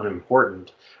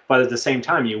unimportant. But at the same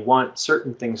time, you want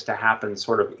certain things to happen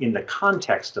sort of in the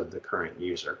context of the current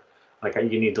user. Like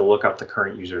you need to look up the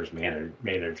current user's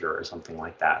manager or something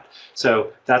like that.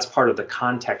 So that's part of the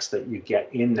context that you get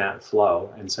in that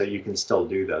flow, and so you can still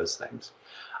do those things.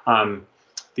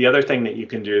 The other thing that you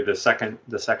can do, the second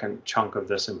chunk of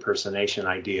this impersonation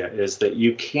idea, is that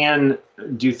you can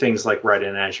do things like write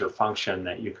an Azure function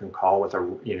that you can call with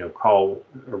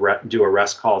do a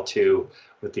REST call to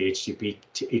with the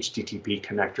HTTP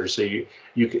connector. So you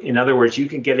can, in other words, you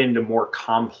can get into more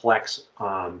complex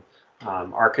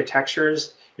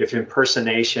architectures if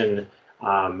impersonation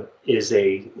is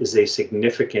a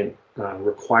significant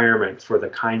requirement for the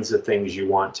kinds of things you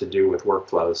want to do with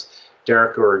workflows.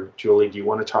 Derek or Julie, do you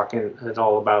want to talk at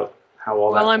all about how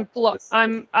all that? Well,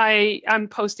 I'm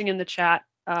posting in the chat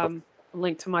a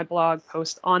link to my blog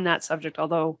post on that subject,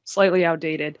 although slightly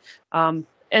outdated. And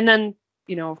then,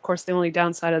 of course, the only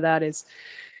downside of that is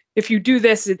if you do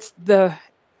this, it's the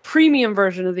premium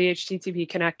version of the HTTP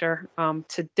connector.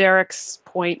 To Derek's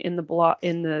point in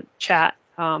the chat,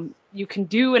 you can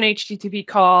do an HTTP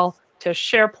call to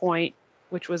SharePoint,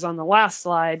 which was on the last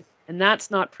slide. And that's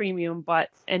not premium, but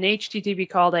an HTTP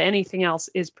call to anything else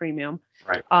is premium.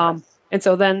 Right. And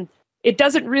so then it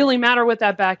doesn't really matter what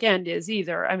that back end is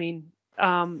either. I mean,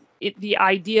 the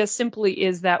idea simply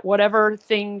is that whatever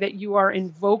thing that you are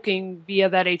invoking via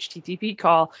that HTTP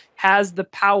call has the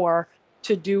power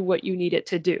to do what you need it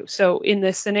to do. So in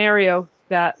the scenario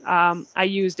that I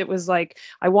used, it was like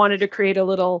I wanted to create a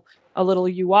little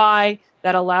UI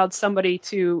that allowed somebody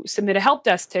to submit a help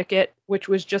desk ticket, which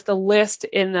was just a list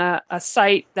in a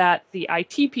site that the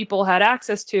IT people had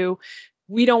access to.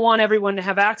 We don't want everyone to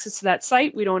have access to that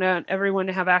site. We don't want everyone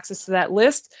to have access to that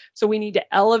list. So we need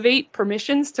to elevate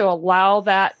permissions to allow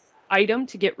that item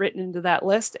to get written into that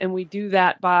list. And we do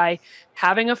that by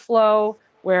having a flow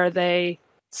where they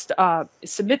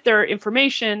submit their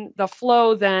information. The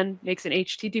flow then makes an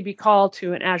HTTP call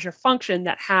to an Azure function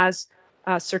that has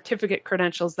certificate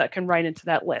credentials that can write into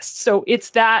that list. So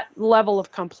it's that level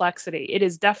of complexity. It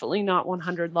is definitely not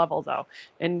 100 level though,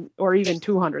 or even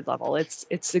 200 level. It's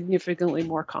significantly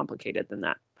more complicated than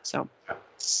that. So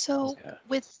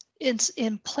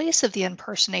in place of the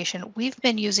impersonation, we've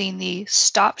been using the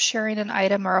stop sharing an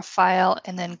item or a file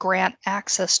and then grant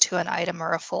access to an item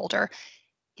or a folder.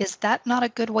 Is that not a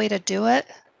good way to do it?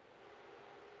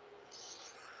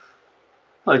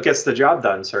 Well, it gets the job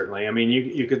done, certainly. I mean,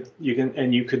 you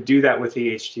could do that with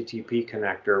the HTTP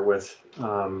connector with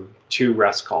 2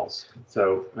 REST calls.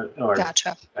 So, or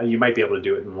gotcha. You might be able to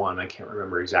do it in one. I can't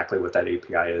remember exactly what that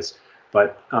API is,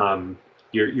 but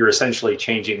you're essentially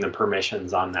changing the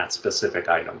permissions on that specific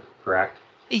item, correct?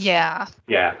 Yeah.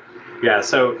 Yeah.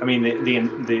 So, I mean,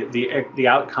 the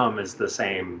outcome is the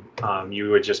same.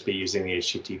 You would just be using the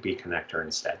HTTP connector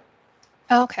instead.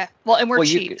 Okay. Well, and we're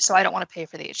cheap, so I don't want to pay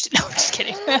for the HTTP. No, I'm just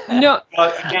kidding. No.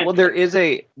 Well, there is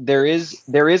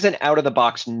an out of the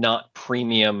box, not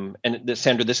premium. And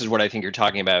Sandra, this is what I think you're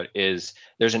talking about. Is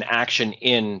there's an action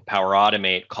in Power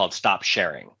Automate called stop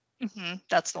sharing. Mm-hmm.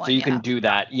 That's the one. So you can do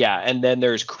that. Yeah. And then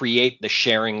there's create the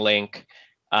sharing link.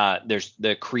 There's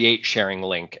the create sharing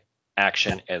link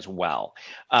action as well.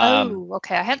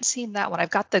 Okay. I hadn't seen that one. I've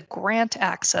got the grant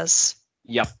access.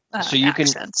 Yep. So you can,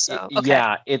 okay.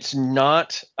 Yeah, it's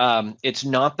not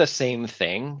the same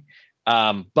thing,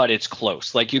 but it's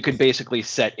close. Like you could basically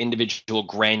set individual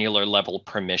granular level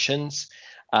permissions,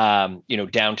 down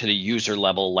to the user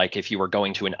level. Like if you were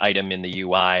going to an item in the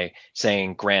UI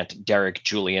saying grant Derek,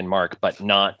 Julie, and Mark, but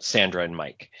not Sandra and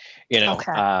Mike,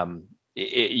 Okay.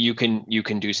 You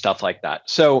can do stuff like that.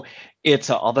 So it's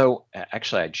although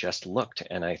actually I just looked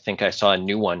and I think I saw a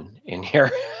new one in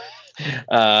here.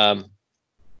 I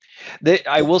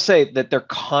will say that they're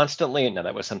constantly, no,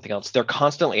 that was something else. They're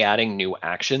constantly adding new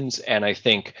actions. And I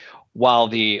think while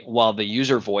the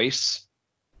user voice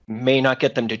may not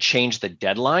get them to change the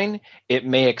deadline, it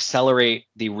may accelerate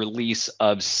the release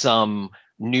of some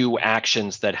new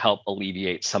actions that help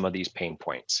alleviate some of these pain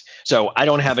points. So I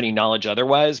don't have any knowledge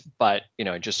otherwise, but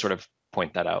just sort of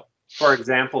point that out. For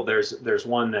example, there's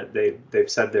one that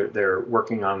they've said they're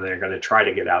working on. They're going to try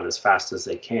to get out as fast as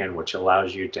they can, which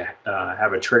allows you to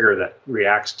have a trigger that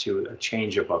reacts to a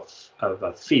change of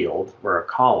a field or a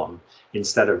column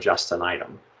instead of just an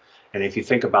item. And if you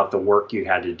think about the work you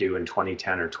had to do in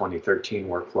 2010 or 2013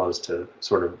 workflows to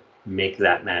sort of make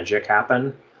that magic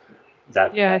happen,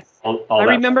 that Yeah. all I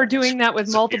that remember doing that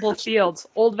with multiple disappears. fields,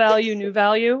 old value, new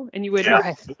value, and you would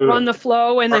Yeah. run the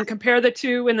flow and then compare the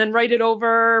two and then write it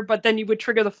over, but then you would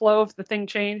trigger the flow if the thing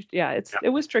changed. Yeah, it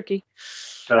was tricky.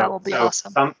 That will be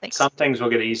awesome. Some things will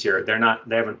get easier. They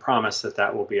haven't promised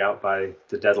that will be out by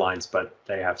the deadlines, but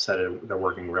they have said they're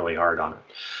working really hard on it.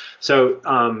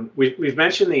 So we've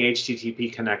mentioned the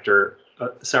HTTP connector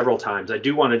several times. I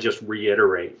do want to just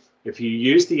reiterate, if you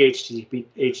use the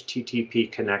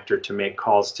HTTP connector to make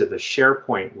calls to the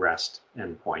SharePoint REST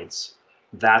endpoints,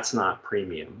 that's not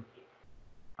premium.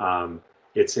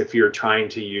 It's if you're trying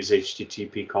to use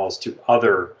HTTP calls to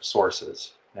other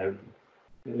sources.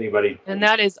 Anybody? And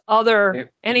that is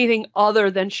anything other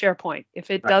than SharePoint.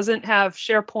 If it doesn't have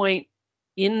SharePoint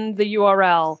in the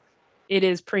URL, it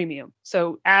is premium.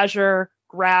 So Azure,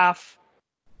 Graph,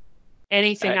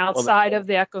 anything outside of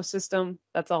the ecosystem,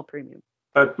 that's all premium.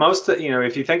 But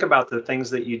if you think about the things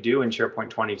that you do in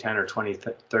SharePoint 2010 or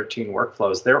 2013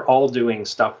 workflows, they're all doing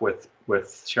stuff with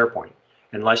SharePoint,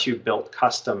 unless you've built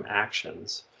custom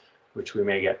actions, which we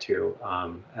may get to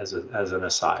as an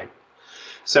aside.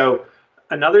 So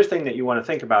another thing that you want to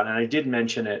think about, and I did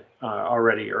mention it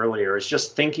already earlier, is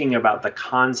just thinking about the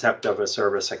concept of a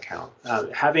service account.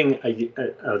 Having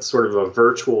a sort of a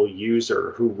virtual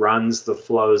user who runs the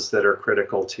flows that are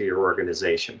critical to your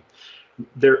organization.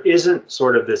 There isn't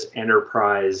sort of this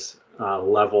enterprise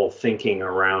level thinking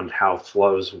around how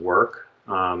flows work.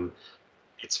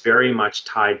 It's very much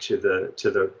tied to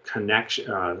the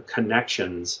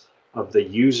connections of the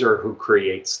user who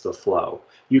creates the flow.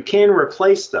 You can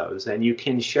replace those and you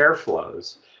can share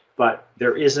flows, but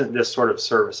there isn't this sort of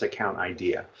service account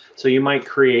idea. So you might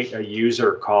create a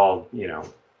user called,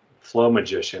 Flow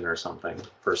Magician or something.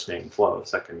 First name Flow,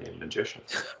 second name Magician.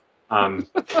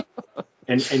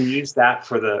 And use that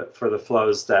for the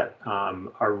flows that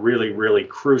are really, really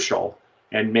crucial,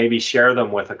 and maybe share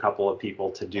them with a couple of people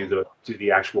to do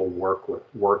the actual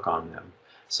work on them.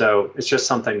 So it's just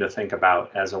something to think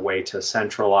about as a way to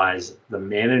centralize the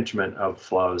management of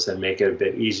flows and make it a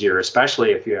bit easier,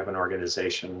 especially if you have an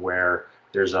organization where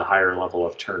there's a higher level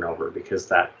of turnover, because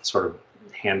that sort of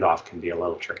handoff can be a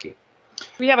little tricky.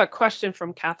 We have a question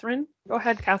from Catherine. Go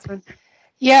ahead, Catherine.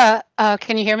 Yeah,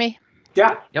 can you hear me?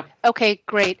 Yeah. Yep. Okay,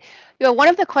 great. One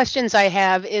of the questions I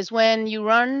have is when you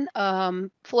run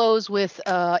flows with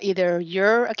either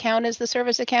your account as the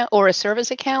service account or a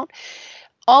service account,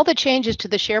 all the changes to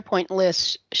the SharePoint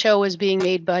list show as being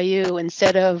made by you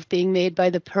instead of being made by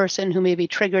the person who maybe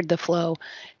triggered the flow.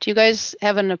 Do you guys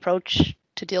have an approach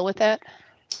to deal with that?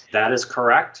 That is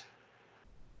correct.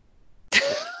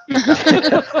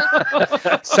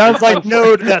 Sounds like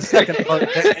no to that second part.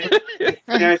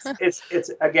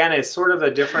 It's sort of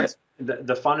a difference.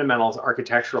 The fundamentals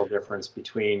architectural difference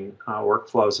between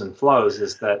workflows and flows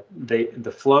is that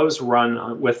the flows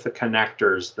run with the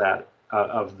connectors that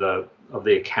of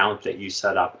the account that you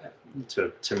set up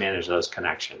to manage those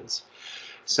connections.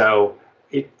 So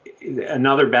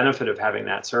another benefit of having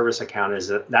that service account is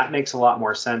that makes a lot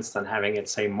more sense than having it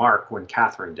say Mark when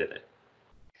Catherine did it.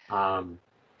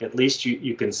 At least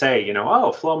you can say,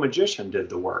 oh, Flow Magician did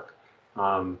the work.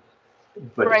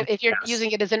 But right, if you're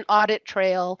using it as an audit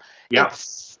trail, yeah,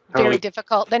 it's very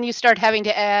difficult. Then you start having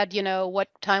to add, what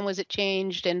time was it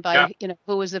changed and by,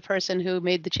 who was the person who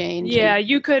made the change. Yeah,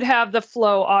 you could have the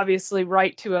flow obviously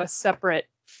write to a separate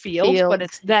field, but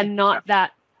it's then not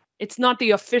that, it's not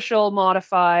the official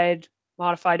modified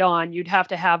on. You'd have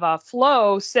to have a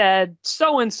flow said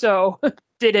so-and-so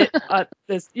did it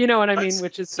this, you know what I mean?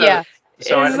 Which is it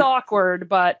is awkward,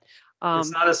 but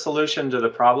it's not a solution to the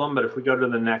problem. But if we go to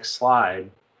the next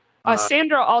slide,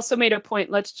 Sandra also made a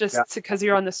point. Let's just because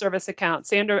you're on the service account.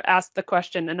 Sandra asked the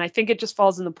question, and I think it just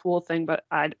falls in the pool thing, but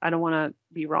I don't want to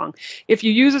be wrong. If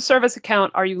you use a service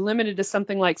account, are you limited to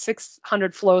something like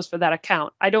 600 flows for that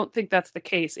account? I don't think that's the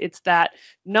case. It's that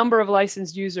number of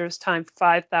licensed users times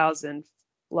 5,000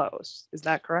 flows. Is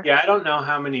that correct? Yeah, I don't know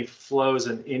how many flows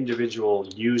an individual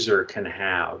user can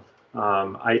have.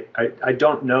 I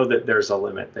don't know that there's a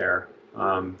limit there.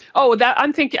 I'm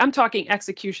talking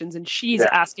executions, and she's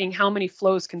asking how many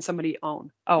flows can somebody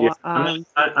own. I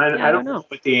don't know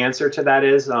what the answer to that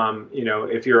is.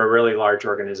 If you're a really large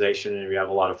organization and you have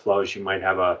a lot of flows, you might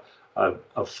have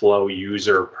a flow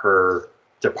user per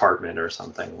department or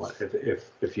something.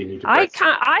 If you need to.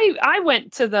 I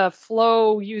went to the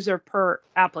flow user per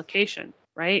application,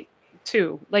 right?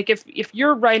 Too. Like if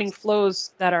you're writing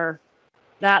flows that are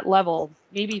that level,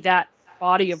 maybe that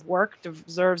body of work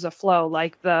deserves a flow,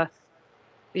 like the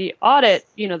audit,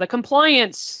 the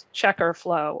compliance checker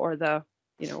flow, or the,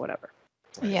 whatever.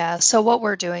 Yeah, so what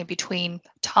we're doing between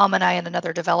Tom and I and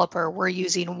another developer, we're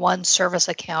using one service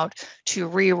account to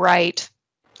rewrite,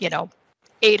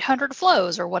 800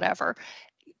 flows or whatever.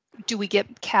 Do we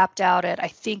get capped out at, I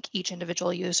think each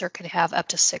individual user can have up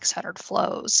to 600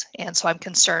 flows. And so I'm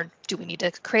concerned, do we need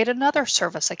to create another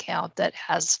service account that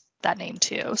has that name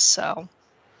too? So.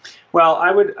 Well,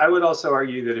 I would also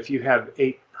argue that if you have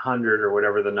 800 or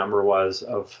whatever the number was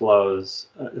of flows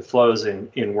in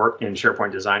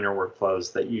SharePoint Designer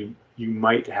workflows, that you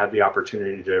might have the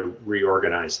opportunity to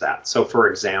reorganize that. So, for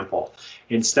example,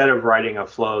 instead of writing a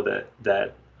flow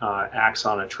that acts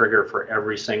on a trigger for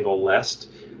every single list,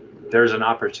 there's an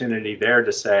opportunity there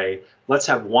to say, let's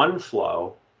have one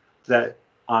flow that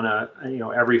on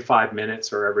every 5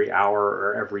 minutes or every hour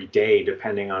or every day,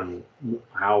 depending on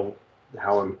how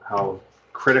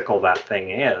critical that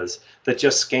thing is, that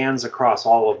just scans across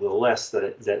all of the lists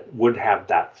that would have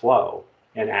that flow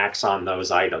and acts on those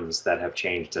items that have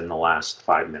changed in the last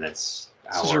 5 minutes.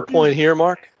 This is your point here,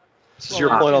 Mark? This is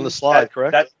your point on the slide,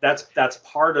 correct? That's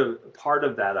part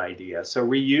of that idea. So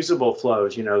reusable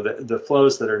flows, the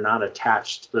flows that are not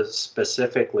attached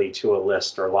specifically to a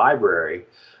list or library,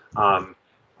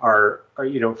 are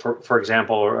for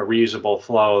example, a reusable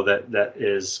flow that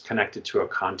is connected to a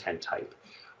content type.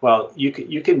 Well, you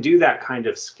can do that kind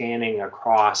of scanning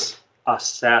across a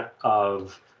set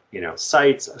of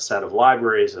sites, a set of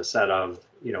libraries, a set of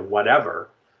whatever.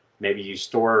 Maybe you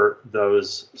store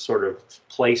those sort of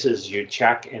places you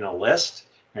check in a list,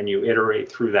 and you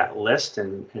iterate through that list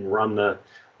and run the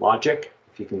logic.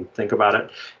 If you can think about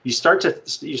it, you start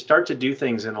to do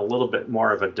things in a little bit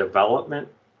more of a development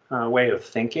way of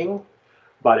thinking,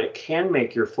 but it can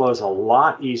make your flows a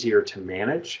lot easier to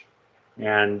manage.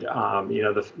 And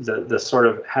the sort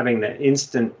of having the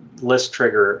instant list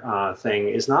trigger thing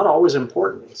is not always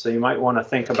important. So you might want to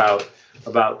think about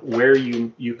where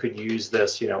you could use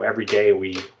this. Every day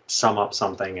we sum up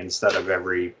something instead of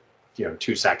every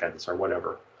 2 seconds or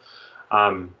whatever.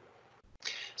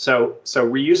 So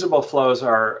reusable flows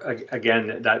are,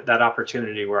 again, that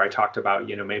opportunity where I talked about,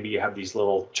 maybe you have these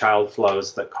little child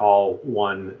flows that call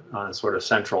one sort of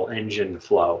central engine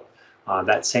flow.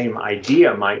 That same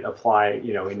idea might apply,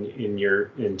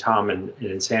 in Tom and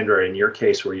in Sandra, in your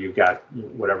case, where you've got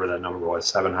whatever the number was,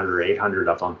 700, 800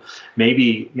 of them.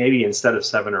 Maybe instead of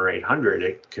 700 or 800,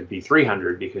 it could be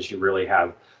 300 because you really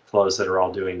have flows that are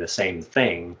all doing the same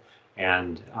thing,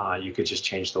 and you could just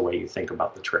change the way you think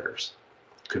about the triggers.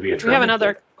 Could be a. We have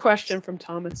another question from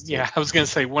Thomas. Yeah, I was going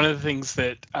to say one of the things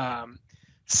that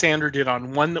Sandra did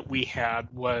on one that we had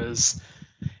was.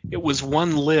 It was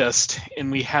one list,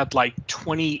 and we had like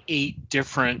 28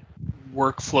 different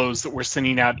workflows that were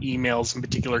sending out emails in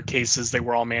particular cases. They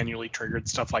were all manually triggered,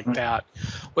 stuff like that.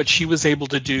 What she was able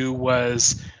to do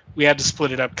was we had to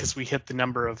split it up because we hit the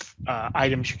number of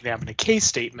items you could have in a case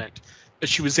statement. But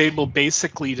she was able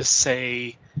basically to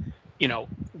say,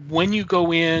 when you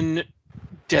go in,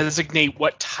 designate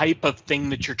what type of thing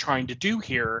that you're trying to do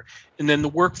here. And then the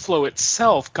workflow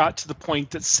itself got to the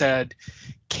point that said,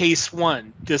 case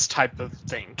 1, this type of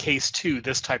thing. Case 2,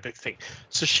 this type of thing.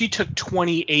 So she took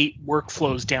 28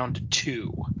 workflows down to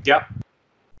 2. Yep.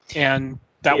 And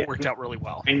that worked out really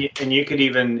well. And you could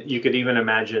even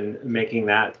imagine making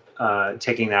that,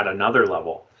 taking that another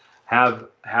level. Have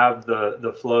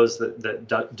the flows that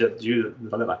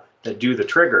do the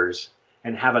triggers,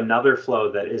 and have another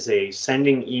flow that is a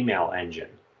sending email engine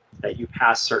that you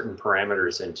pass certain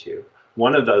parameters into.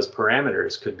 One of those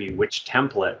parameters could be which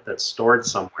template that's stored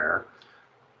somewhere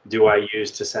do I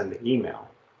use to send the email.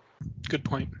 Good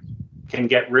point. Can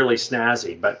get really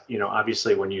snazzy, but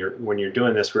obviously when you're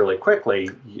doing this really quickly,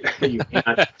 you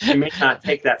may not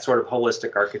take that sort of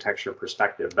holistic architecture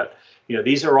perspective. But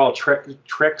these are all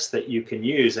tricks that you can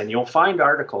use, and you'll find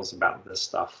articles about this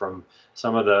stuff from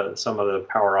some of the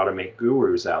Power Automate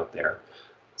gurus out there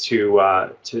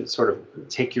to sort of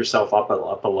take yourself up a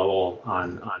level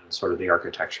on sort of the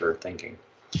architecture thinking.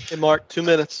 Hey, Mark, 2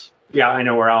 minutes. Yeah, I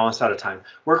know we're almost out of time.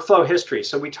 Workflow history.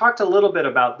 So we talked a little bit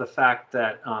about the fact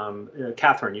that,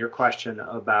 Catherine, your question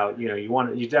about,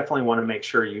 you definitely want to make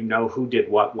sure you know who did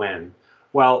what when.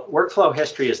 Well, workflow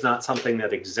history is not something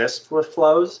that exists with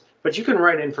flows, but you can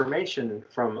write information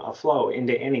from a flow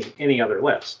into any other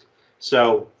list.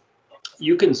 So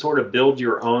you can sort of build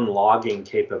your own logging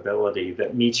capability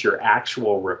that meets your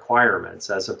actual requirements,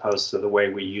 as opposed to the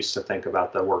way we used to think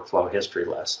about the workflow history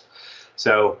list.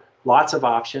 So lots of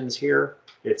options here.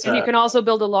 And you can also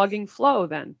build a logging flow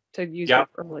then to use your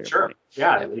earlier point.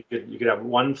 Yeah, you could have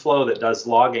one flow that does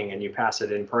logging, and you pass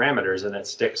it in parameters, and it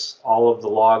sticks all of the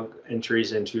log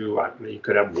entries into. You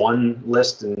could have one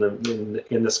list in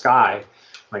the sky.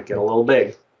 Might get a little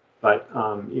big. But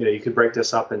you could break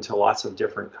this up into lots of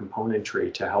different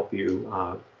componentry to help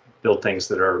you build things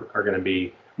that are going to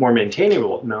be more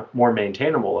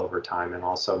maintainable over time, and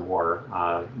also more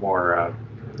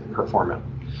performant.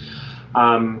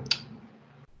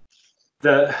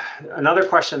 Another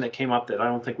question that came up that I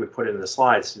don't think we put in the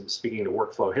slides, speaking to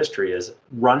workflow history, is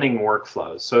running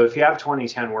workflows. So if you have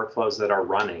 2010 workflows that are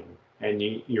running and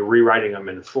you're rewriting them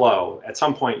in flow, at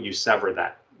some point you sever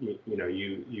that.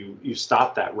 You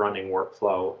stop that running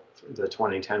workflow, the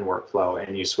 2010 workflow,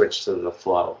 and you switch to the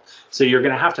flow. So you're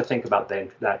going to have to think about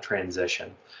that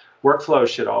transition. Workflows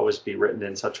should always be written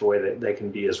in such a way that they can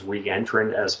be as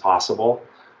re-entrant as possible.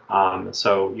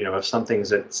 So, if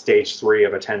something's at stage 3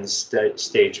 of a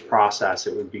 10-stage process,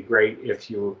 it would be great if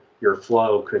your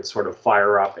flow could sort of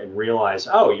fire up and realize,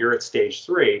 oh, you're at stage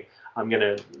 3, I'm going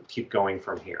to keep going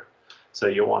from here. So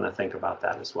you'll want to think about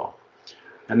that as well.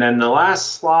 And then the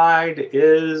last slide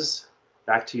is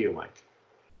back to you, Mike.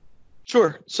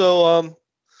 Sure. So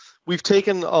we've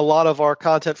taken a lot of our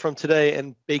content from today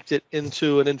and baked it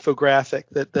into an infographic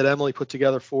that Emily put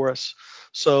together for us.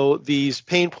 So these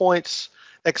pain points,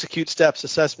 execute steps,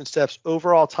 assessment steps,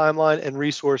 overall timeline, and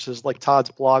resources like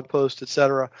Todd's blog post,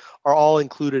 etc., are all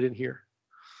included in here.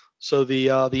 So the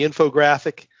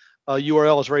infographic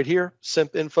URL is right here,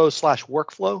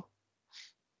 simpinfo/workflow.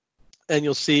 And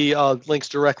you'll see links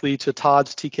directly to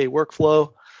Todd's TK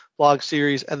workflow blog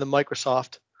series and the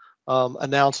Microsoft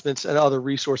announcements and other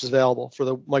resources available for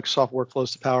the Microsoft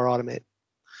workflows to Power Automate.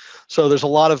 So there's a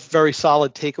lot of very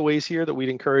solid takeaways here that we'd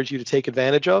encourage you to take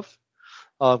advantage of.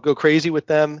 Go crazy with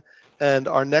them. And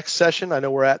our next session, I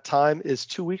know we're at time, is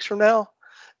 2 weeks from now,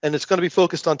 and it's going to be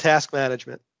focused on task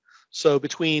management. So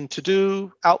between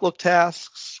to-do, Outlook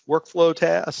tasks, workflow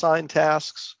assigned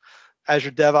tasks,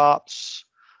 Azure DevOps,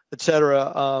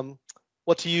 etc.,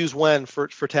 what to use when for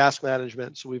task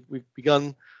management. So we've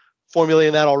begun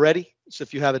formulating that already. So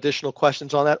if you have additional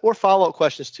questions on that or follow-up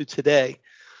questions to today,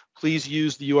 please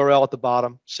use the URL at the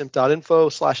bottom,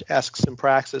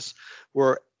 simp.info/asksimpraxis.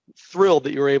 We're thrilled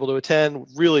that you were able to attend.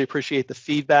 Really appreciate the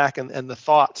feedback and the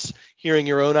thoughts, hearing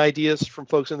your own ideas from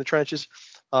folks in the trenches.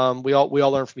 We all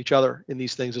learn from each other in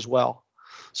these things as well.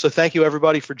 So thank you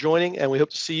everybody for joining, and we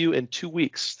hope to see you in 2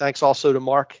 weeks. Thanks also to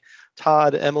Mark,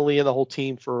 Todd, Emily, and the whole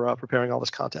team for preparing all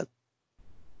this content.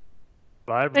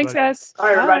 Bye, everybody. Thanks, guys.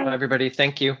 Bye, everybody. Bye, everybody.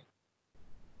 Thank you.